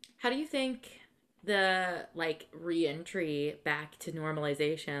 how do you think the like re-entry back to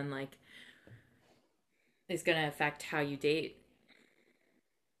normalization like is going to affect how you date?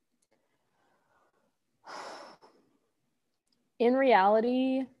 In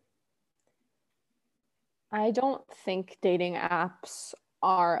reality, I don't think dating apps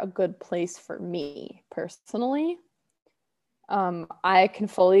are a good place for me personally. I can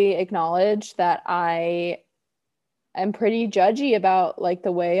fully acknowledge that I am pretty judgy about like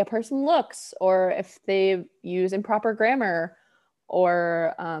the way a person looks or if they use improper grammar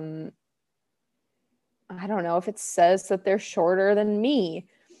or I don't know if it says that they're shorter than me.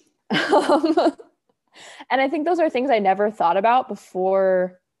 Um, and I think those are things I never thought about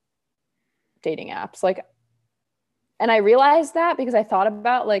before dating apps. Like, and I realized that because I thought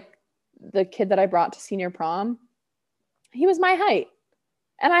about like the kid that I brought to senior prom. He was my height,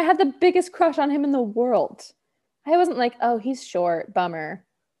 and I had the biggest crush on him in the world. I wasn't like, oh, he's short, bummer.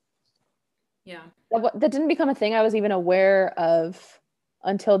 Yeah. That didn't become a thing I was even aware of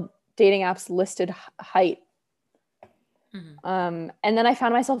until dating apps listed height. Hmm. And then I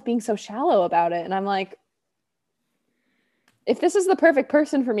found myself being so shallow about it. And I'm like, if this is the perfect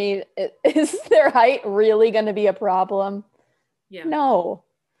person for me, is their height really going to be a problem? Yeah. No.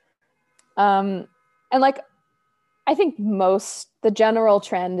 And like, I think the general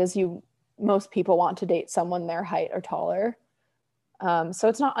trend is most people want to date someone their height or taller. So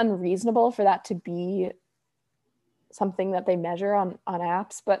it's not unreasonable for that to be something that they measure on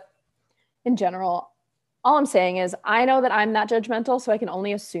apps. But in general, all I'm saying is I know that I'm that judgmental, so I can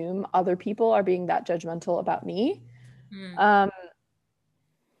only assume other people are being that judgmental about me. Mm. Um,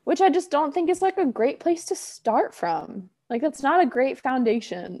 which I just don't think is like a great place to start from. Like that's not a great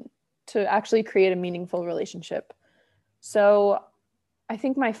foundation to actually create a meaningful relationship. So I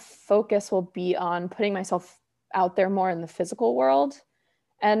think my focus will be on putting myself out there more in the physical world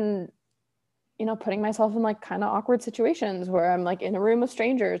and putting myself in like kind of awkward situations where I'm like in a room with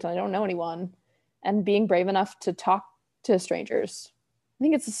strangers and I don't know anyone and being brave enough to talk to strangers. I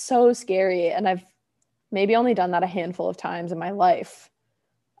think it's so scary and I've maybe only done that a handful of times in my life.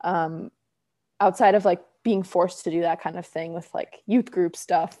 Um, outside of like being forced to do that kind of thing with like youth group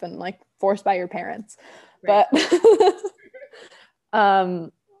stuff and like forced by your parents. Right. But I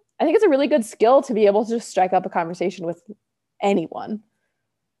think it's a really good skill to be able to just strike up a conversation with anyone.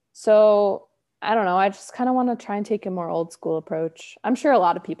 So I don't know. I just kind of want to try and take a more old school approach. I'm sure a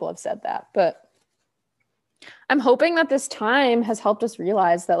lot of people have said that, but I'm hoping that this time has helped us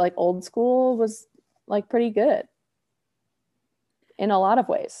realize that like old school was like pretty good in a lot of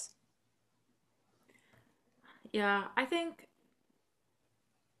ways. Yeah, I think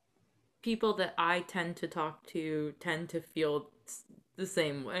people that I tend to talk to tend to feel the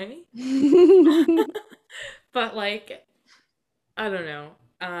same way. But like, I don't know.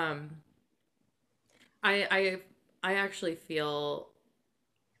 I I actually feel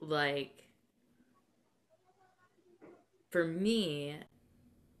like for me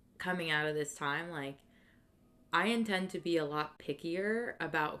coming out of this time, like I intend to be a lot pickier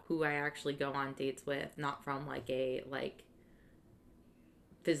about who I actually go on dates with, not from like a like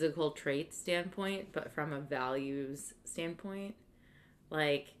physical trait standpoint, but from a values standpoint.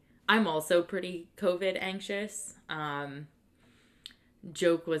 Like I'm also pretty COVID anxious.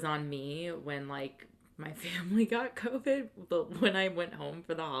 Joke was on me when like my family got COVID, but when I went home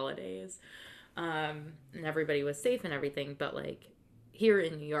for the holidays, and everybody was safe and everything, but like here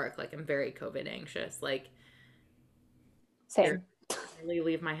in New York, like I'm very COVID anxious. Like there Same. rarely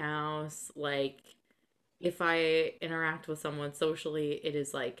leave my house. Like, if I interact with someone socially, it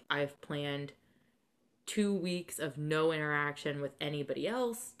is like I've planned 2 weeks of no interaction with anybody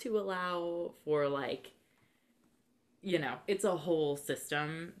else to allow for, like, it's a whole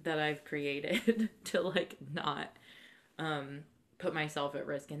system that I've created to, like, not um, put myself at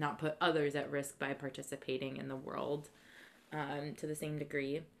risk and not put others at risk by participating in the world to the same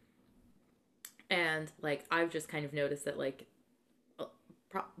degree. And, like, I've just kind of noticed that, like,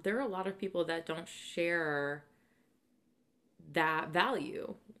 there are a lot of people that don't share that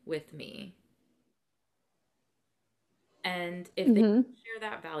value with me. And if they Hmm. share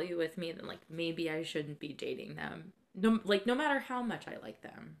that value with me, then, like, maybe I shouldn't be dating them. No, like, no matter how much I like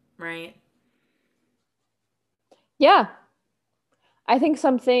them, right? Yeah. I think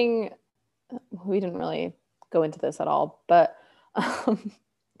something we didn't really go into this at all, but um,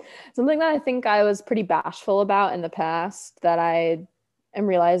 something that I think I was pretty bashful about in the past that I am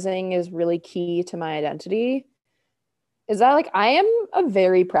realizing is really key to my identity is that like I am a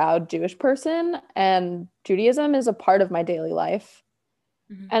very proud Jewish person and Judaism is a part of my daily life.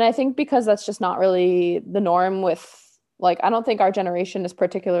 Hmm. And I think because that's just not really the norm with like I don't think our generation is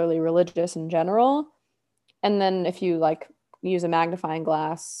particularly religious in general. And then if you like use a magnifying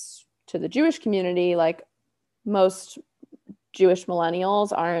glass to the Jewish community, like most Jewish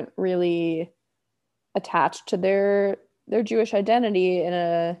millennials aren't really attached to their Jewish identity in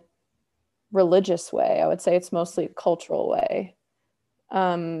a religious way. I would say it's mostly a cultural way.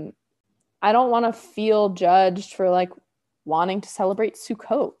 Um, I don't want to feel judged for like wanting to celebrate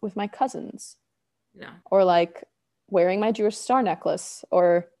Sukkot with my cousins No. or like wearing my Jewish star necklace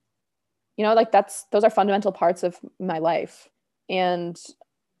or like those are fundamental parts of my life. And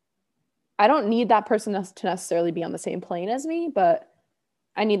I don't need that person to necessarily be on the same plane as me, but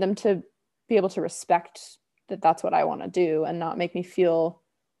I need them to be able to respect that that's what I want to do and not make me feel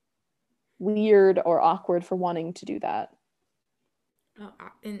weird or awkward for wanting to do that. Oh,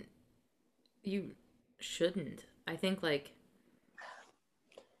 and you shouldn't. I think, like,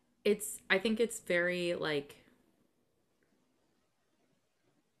 I think it's very, like,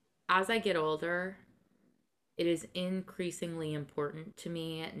 as I get older, it is increasingly important to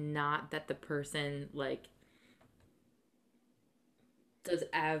me not that the person, like, does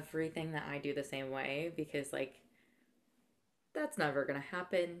everything that I do the same way, because, like, that's never going to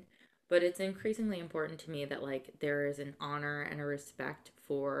happen. But it's increasingly important to me that, like, there is an honor and a respect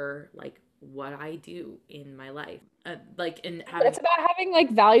for, like, what I do in my life. Like, in But having, it's about having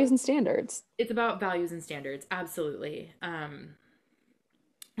like values and standards. it's about values and standards, absolutely.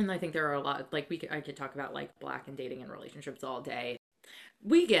 And I think there are a lot, like, I could talk about, like, black and dating and relationships all day.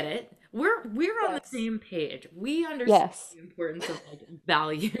 We get it. We're on the Yes. same page. We understand Yes. the importance of, like,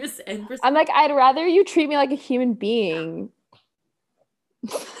 values and I'm respect. like, I'd rather you treat me like a human being.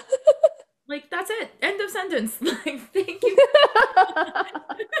 Like, that's it. End of sentence. Like, thank you.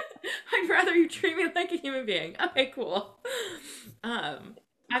 I'd rather you treat me like a human being. Okay, cool. Um,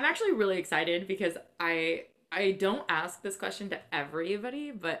 I'm actually really excited because I don't ask this question to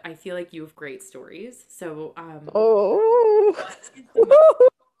everybody, but I feel like you have great stories. So, Oh. what is the most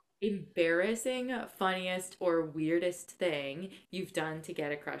embarrassing, funniest, or weirdest thing you've done to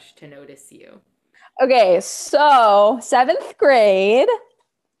get a crush to notice you? Okay, so seventh grade,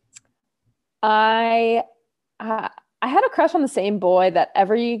 I uh, I had a crush on the same boy that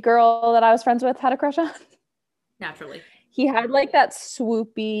every girl that I was friends with had a crush on. Naturally. He had like that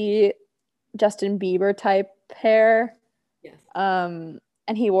swoopy Justin Bieber type hair. Yes. Um,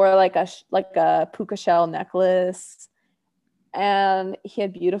 and he wore like a puka shell necklace, and he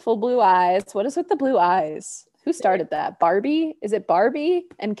had beautiful blue eyes. What is with the blue eyes? Who started that? Barbie? Is it Barbie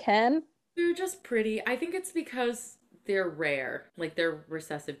and Ken? They're just pretty. I think it's because they're rare, like they're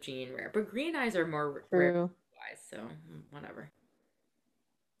recessive gene rare. But green eyes are more rare True. than blue eyes, so whatever.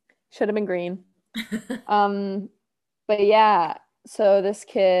 Should have been green. Um, but yeah, so this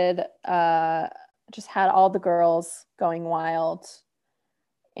kid just had all the girls going wild.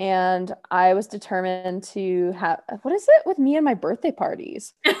 And I was determined to have what is it with me and my birthday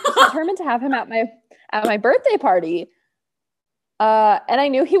parties? I was determined to have him at my birthday party. And I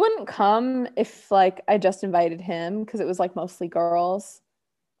knew he wouldn't come if like I just invited him because it was like mostly girls.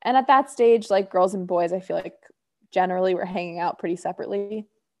 And at that stage, like girls and boys, I feel like generally were hanging out pretty separately,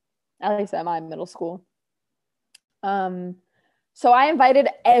 at least at my middle school. Um, so I invited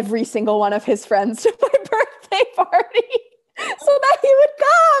every single one of his friends to my birthday party so that he would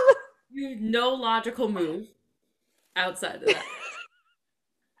come. You have no logical move outside of that.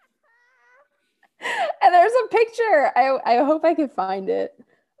 And there's a picture. I hope I can find it.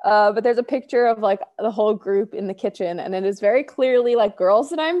 But there's a picture of like the whole group in the kitchen, and it is very clearly like girls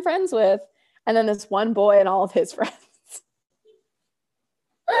that I'm friends with, and then this one boy and all of his friends.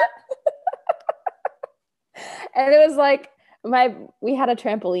 And it was like we had a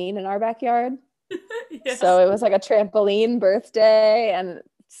trampoline in our backyard. Yeah. So it was like a trampoline birthday, and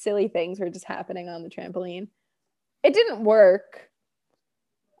silly things were just happening on the trampoline. It didn't work.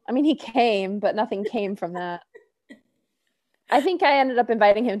 I mean, he came, but nothing came from that. I think I ended up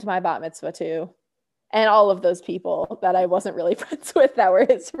inviting him to my bat mitzvah too. And all of those people that I wasn't really friends with that were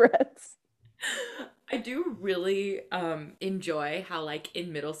his friends. I do really enjoy how like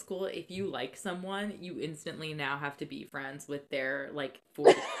in middle school, if you like someone, you instantly now have to be friends with their like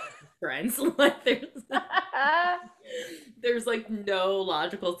 40 friends. Like there's like no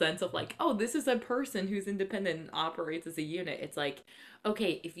logical sense of like, oh, this is a person who's independent and operates as a unit. It's like,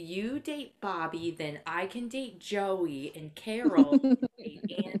 okay, if you date Bobby, then I can date Joey and Carol can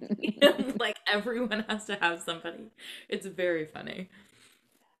date Andy. Like everyone has to have somebody. It's very funny.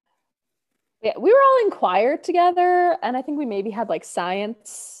 Yeah, we were all in choir together, and I think we maybe had like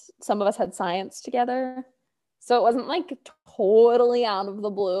science. Some of us had science together. So it wasn't like totally out of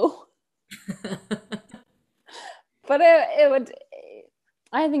the blue. But it would,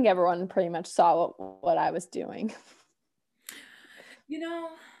 I think everyone pretty much saw what I was doing. You know,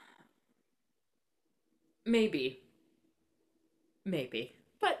 maybe, maybe,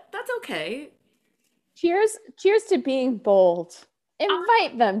 but that's okay. Cheers to being bold. Uh,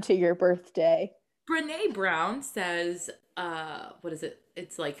 Invite them to your birthday. Brene Brown says, what is it?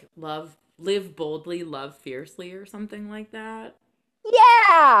 It's like live boldly, love fiercely, or something like that.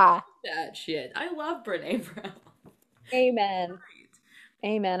 Yeah. That shit. I love Brene Brown. Amen. Right.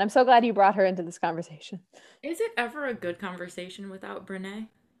 Amen. I'm so glad you brought her into this conversation. Is it ever a good conversation without Brene?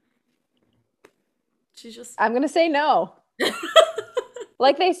 She's just. I'm going to say no.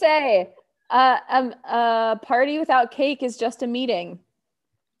 Like they say, a party without cake is just a meeting.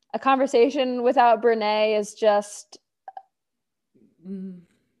 A conversation without Brene is just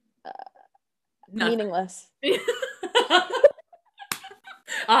meaningless.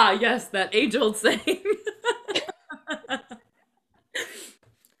 Ah, yes, that age-old saying.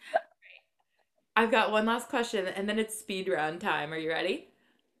 I've got one last question, and then it's speed round time. Are you ready?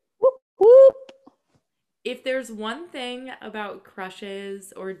 Whoop, whoop. If there's one thing about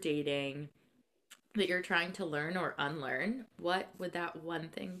crushes or dating that you're trying to learn or unlearn, what would that one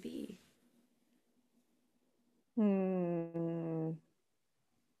thing be? What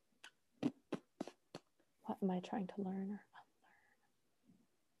am I trying to learn?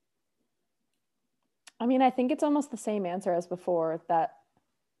 I mean, I think it's almost the same answer as before, that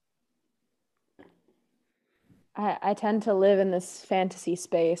I tend to live in this fantasy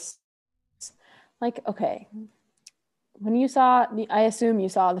space. Like, okay, when you saw, I assume you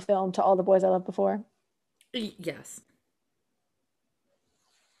saw the film To All the Boys I Loved Before. Yes.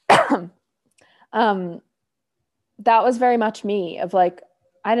 um, that was very much me, of like,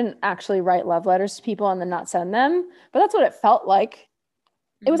 I didn't actually write love letters to people and then not send them, but that's what it felt like.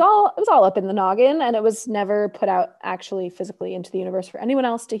 It was all up in the noggin, and it was never put out actually physically into the universe for anyone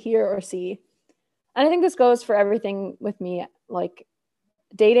else to hear or see. And I think this goes for everything with me, like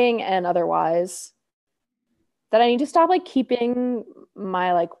dating and otherwise, that I need to stop like keeping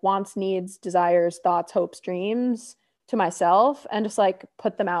my like wants, needs, desires, thoughts, hopes, dreams to myself, and just like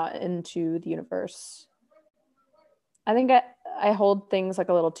put them out into the universe. I think I hold things like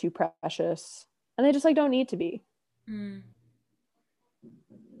a little too precious, and they just like don't need to be. Mm.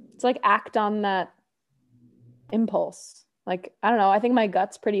 It's like act on that impulse. Like, I don't know. I think my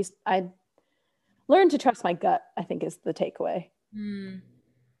gut's I learned to trust my gut, I think, is the takeaway. Mm.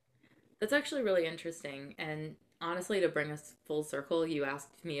 That's actually really interesting. And honestly, to bring us full circle, you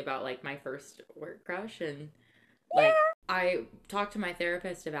asked me about like my first work crush, and like I talked to my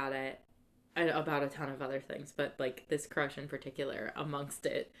therapist about it and about a ton of other things, but like this crush in particular amongst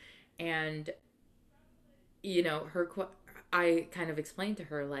it. And you know, I kind of explained to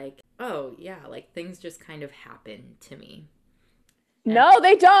her like, "Oh, yeah, like things just kind of happen to me." And No,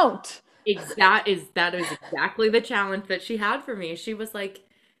 they don't. that is exactly the challenge that she had for me. She was like,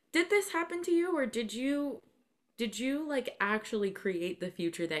 "Did this happen to you, or did you like actually create the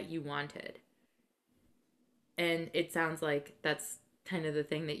future that you wanted?" And it sounds like that's kind of the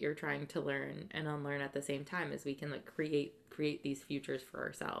thing that you're trying to learn and unlearn at the same time, is we can like create these futures for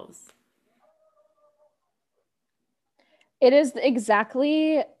ourselves. It is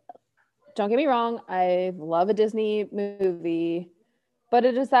exactly, don't get me wrong, I love a Disney movie, but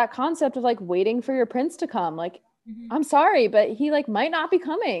it is that concept of like waiting for your prince to come. Like, Mhm. I'm sorry, but he like might not be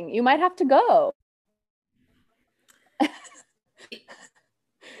coming. You might have to go.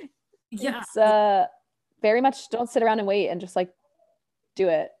 Yeah. It's very much don't sit around and wait and just like do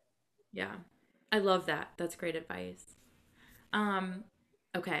it. Yeah. I love that. That's great advice. Um,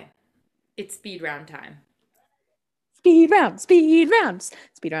 okay. It's speed round time. Speed round, speed rounds,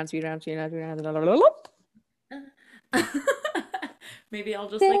 speed round, speed round, speed round, speed round. Maybe I'll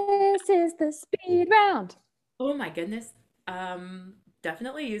just like, This is the speed round. oh my goodness.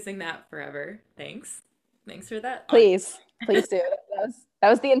 Definitely using that forever. Thanks. Thanks for that. Please, please do. That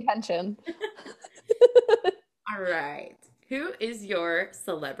was the intention. All right. Who is your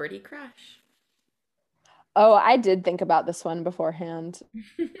celebrity crush? Oh, I did think about this one beforehand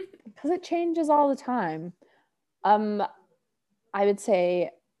because it changes all the time. Um, I would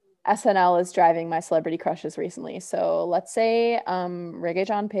say SNL is driving my celebrity crushes recently. So let's say Reggae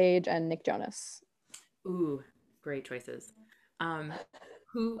John Page and Nick Jonas. Ooh, great choices. Um,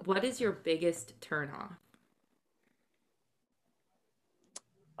 what is your biggest turn off?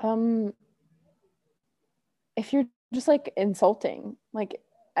 Um, if you're just like insulting, like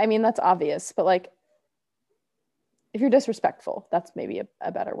I mean that's obvious, but like if you're disrespectful, that's maybe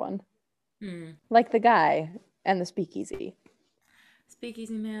a better one. Hmm. Like the guy and the speakeasy.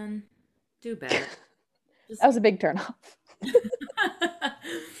 Speakeasy man, do better. That Just was a big turn off.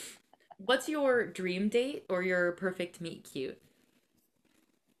 what's your dream date or your perfect meet cute?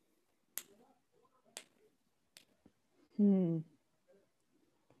 Hmm.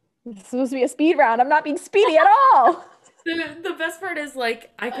 This is supposed to be a speed round. I'm not being speedy at all. The best part is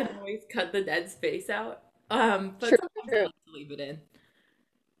like I can always cut the dead space out. But True, sometimes I true. like to leave it in.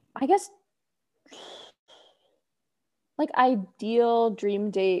 I guess like ideal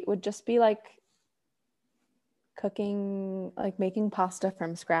dream date would just be like cooking, like making pasta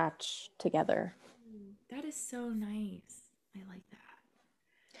from scratch together. Ooh, that is so nice. I like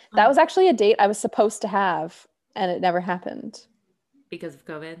that. That was actually a date I was supposed to have, and it never happened. Because of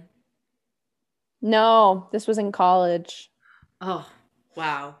COVID. No, this was in college. Oh,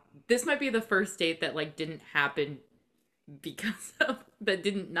 wow. This might be the first date that like didn't happen because of that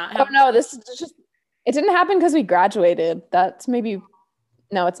didn't not Oh have. no, this is just it didn't happen because we graduated. That's maybe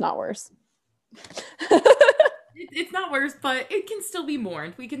no, it's not worse. It's not worse, but it can still be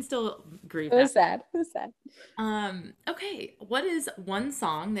mourned. We can still grieve It that. was sad. It was sad. Okay. What is one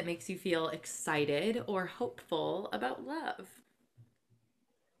song that makes you feel excited or hopeful about love?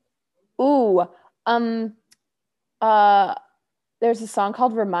 Ooh, um, uh, there's a song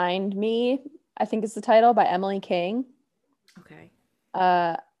called "Remind Me." I think is the title by Emily King. Okay.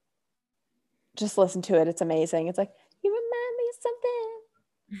 Uh, just listen to it. It's amazing. It's like you remind me of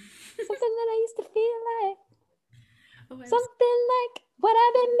something that I used to feel like, Oh, I'm something like what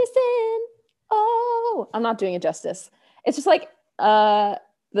I've been missing. Oh, I'm not doing it justice. It's just like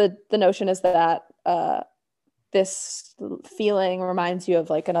the notion is that this feeling reminds you of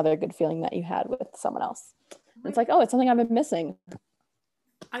like another good feeling that you had with someone else. And it's like, oh, it's something I've been missing.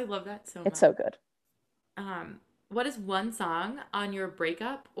 I love that so It's much. so good. What is one song on your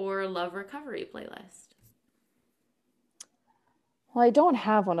breakup or love recovery playlist? Well, I don't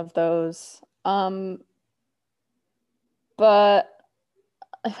have one of those. But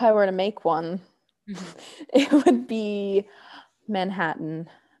if I were to make one, Mhm. it would be Manhattan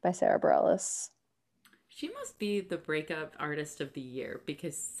by Sarah Bareilles. She must be the breakup artist of the year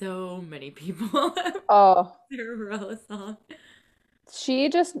because so many people have Oh, their Cinderella song. she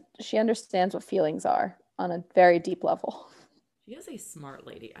understands what feelings are on a very deep level. She is a smart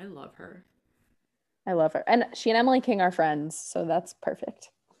lady. I love her. I love her. And she and Emily King are friends, so that's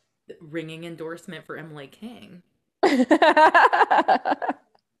perfect. Ringing endorsement for Emily King.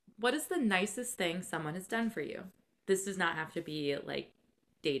 What is the nicest thing someone has done for you? This does not have to be like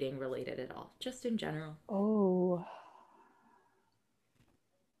dating related at all, just in general. Oh,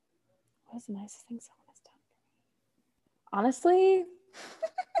 what is the nicest thing someone has done? Honestly,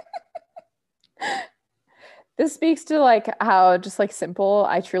 this speaks to like how just like simple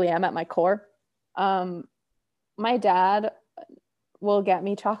I truly am at my core. Um, my dad will get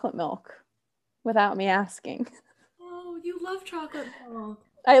me chocolate milk without me asking. Oh, you love chocolate milk.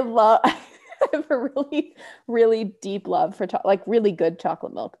 I love I have a really really deep love for like really good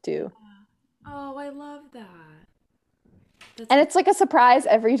chocolate milk too. Oh, I love that. That's And it's like a surprise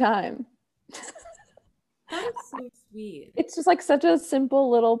every time. that is so sweet. It's just like such a simple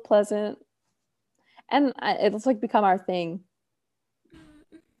little pleasant and it's like become our thing.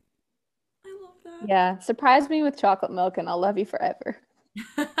 Mm, I love Yeah, surprise me with chocolate milk and I'll love you forever.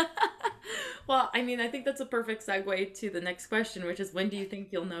 that. Well, I mean, I think that's a perfect segue to the next question, which is when do you think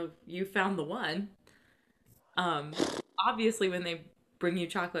you'll know you found the one? Um, Obviously when they bring you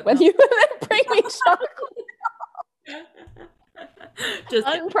chocolate When milk. you bring me chocolate. Just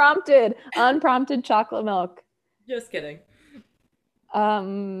kidding. Unprompted chocolate milk. Just kidding. How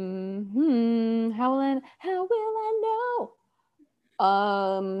will I know?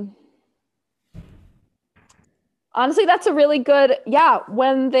 Honestly, that's a really good, yeah,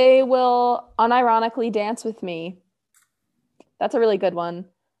 when they will unironically dance with me. That's a really good one.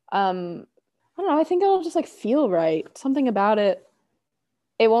 I don't know, I think it'll just like feel right. Something about it.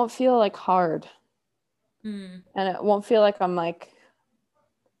 It won't feel like hard. Mm, And it won't feel like I'm like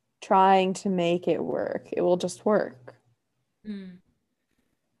trying to make it work. It will just work. mm.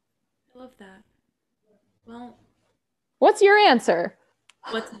 I love that. Well, What's your answer?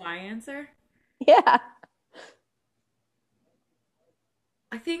 what's my answer? Yeah.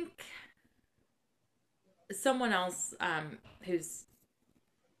 I think someone else whose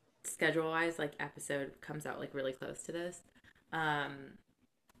schedule wise like episode comes out like really close to this um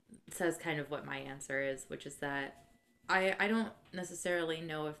says kind of what my answer is, which is that I don't necessarily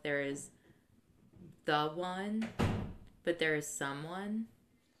know if there is the one, but there is someone.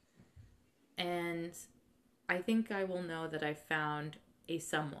 And I think I will know that I found a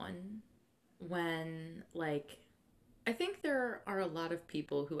someone when, like, I think there are a lot of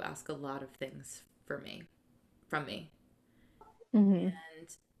people who ask a lot of things from me. Hmm. And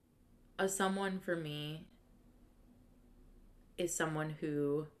a someone for me is someone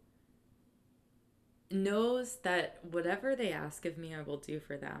who knows that whatever they ask of me, I will do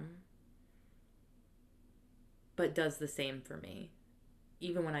for them, but does the same for me,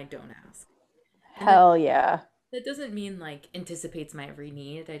 even when I don't ask. And Hell yeah. that doesn't mean like anticipates my every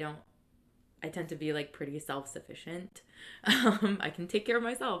need. I tend to be like pretty self-sufficient. I can take care of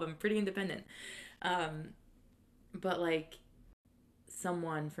myself. I'm pretty independent. Um, but like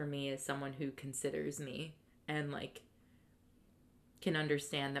someone for me is someone who considers me and like can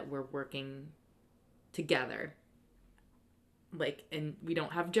understand that we're working together. Like, and we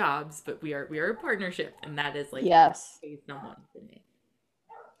don't have jobs, but we are a partnership, and that is like Yes. someone for me.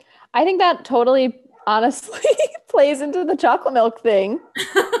 I think that totally honestly plays into the chocolate milk thing.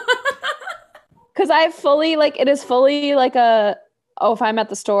 Because I fully like it is fully like if I'm at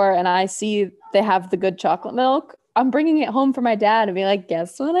the store and I see they have the good chocolate milk, I'm bringing it home for my dad and be like,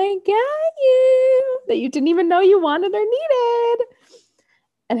 guess what I got you that you didn't even know you wanted or needed.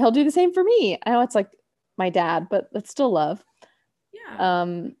 And he'll do the same for me. I know it's like my dad, but that's still love. Yeah.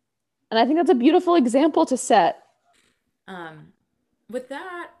 Um, and I think that's a beautiful example to set. Um, with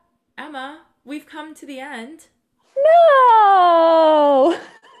that, Emma, we've come to the end. No.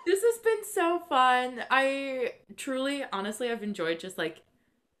 This has been so fun. I truly, honestly, I've enjoyed just like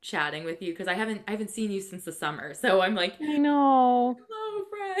chatting with you because I haven't seen you since the summer. So I'm like, I know. hello,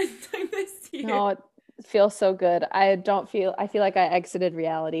 friend. I miss you. No, it feels so good. I feel like I exited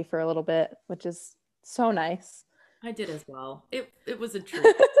reality for a little bit, which is so nice. I did as well. It was a treat.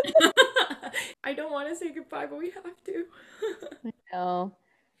 I don't want to say goodbye, but we have to. No,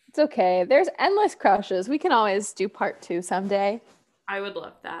 it's okay. There's endless crushes. We can always do part two someday. I would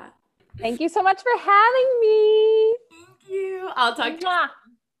love that. Thank you so much for having me. Thank you. I'll talk to you. Mwah.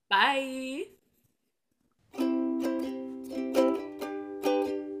 Bye.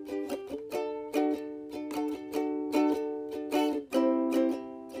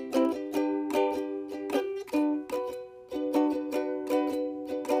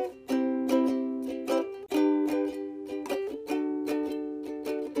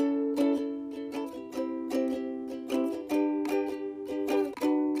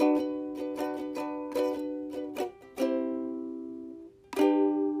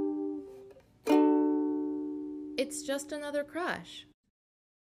 It's just another crush.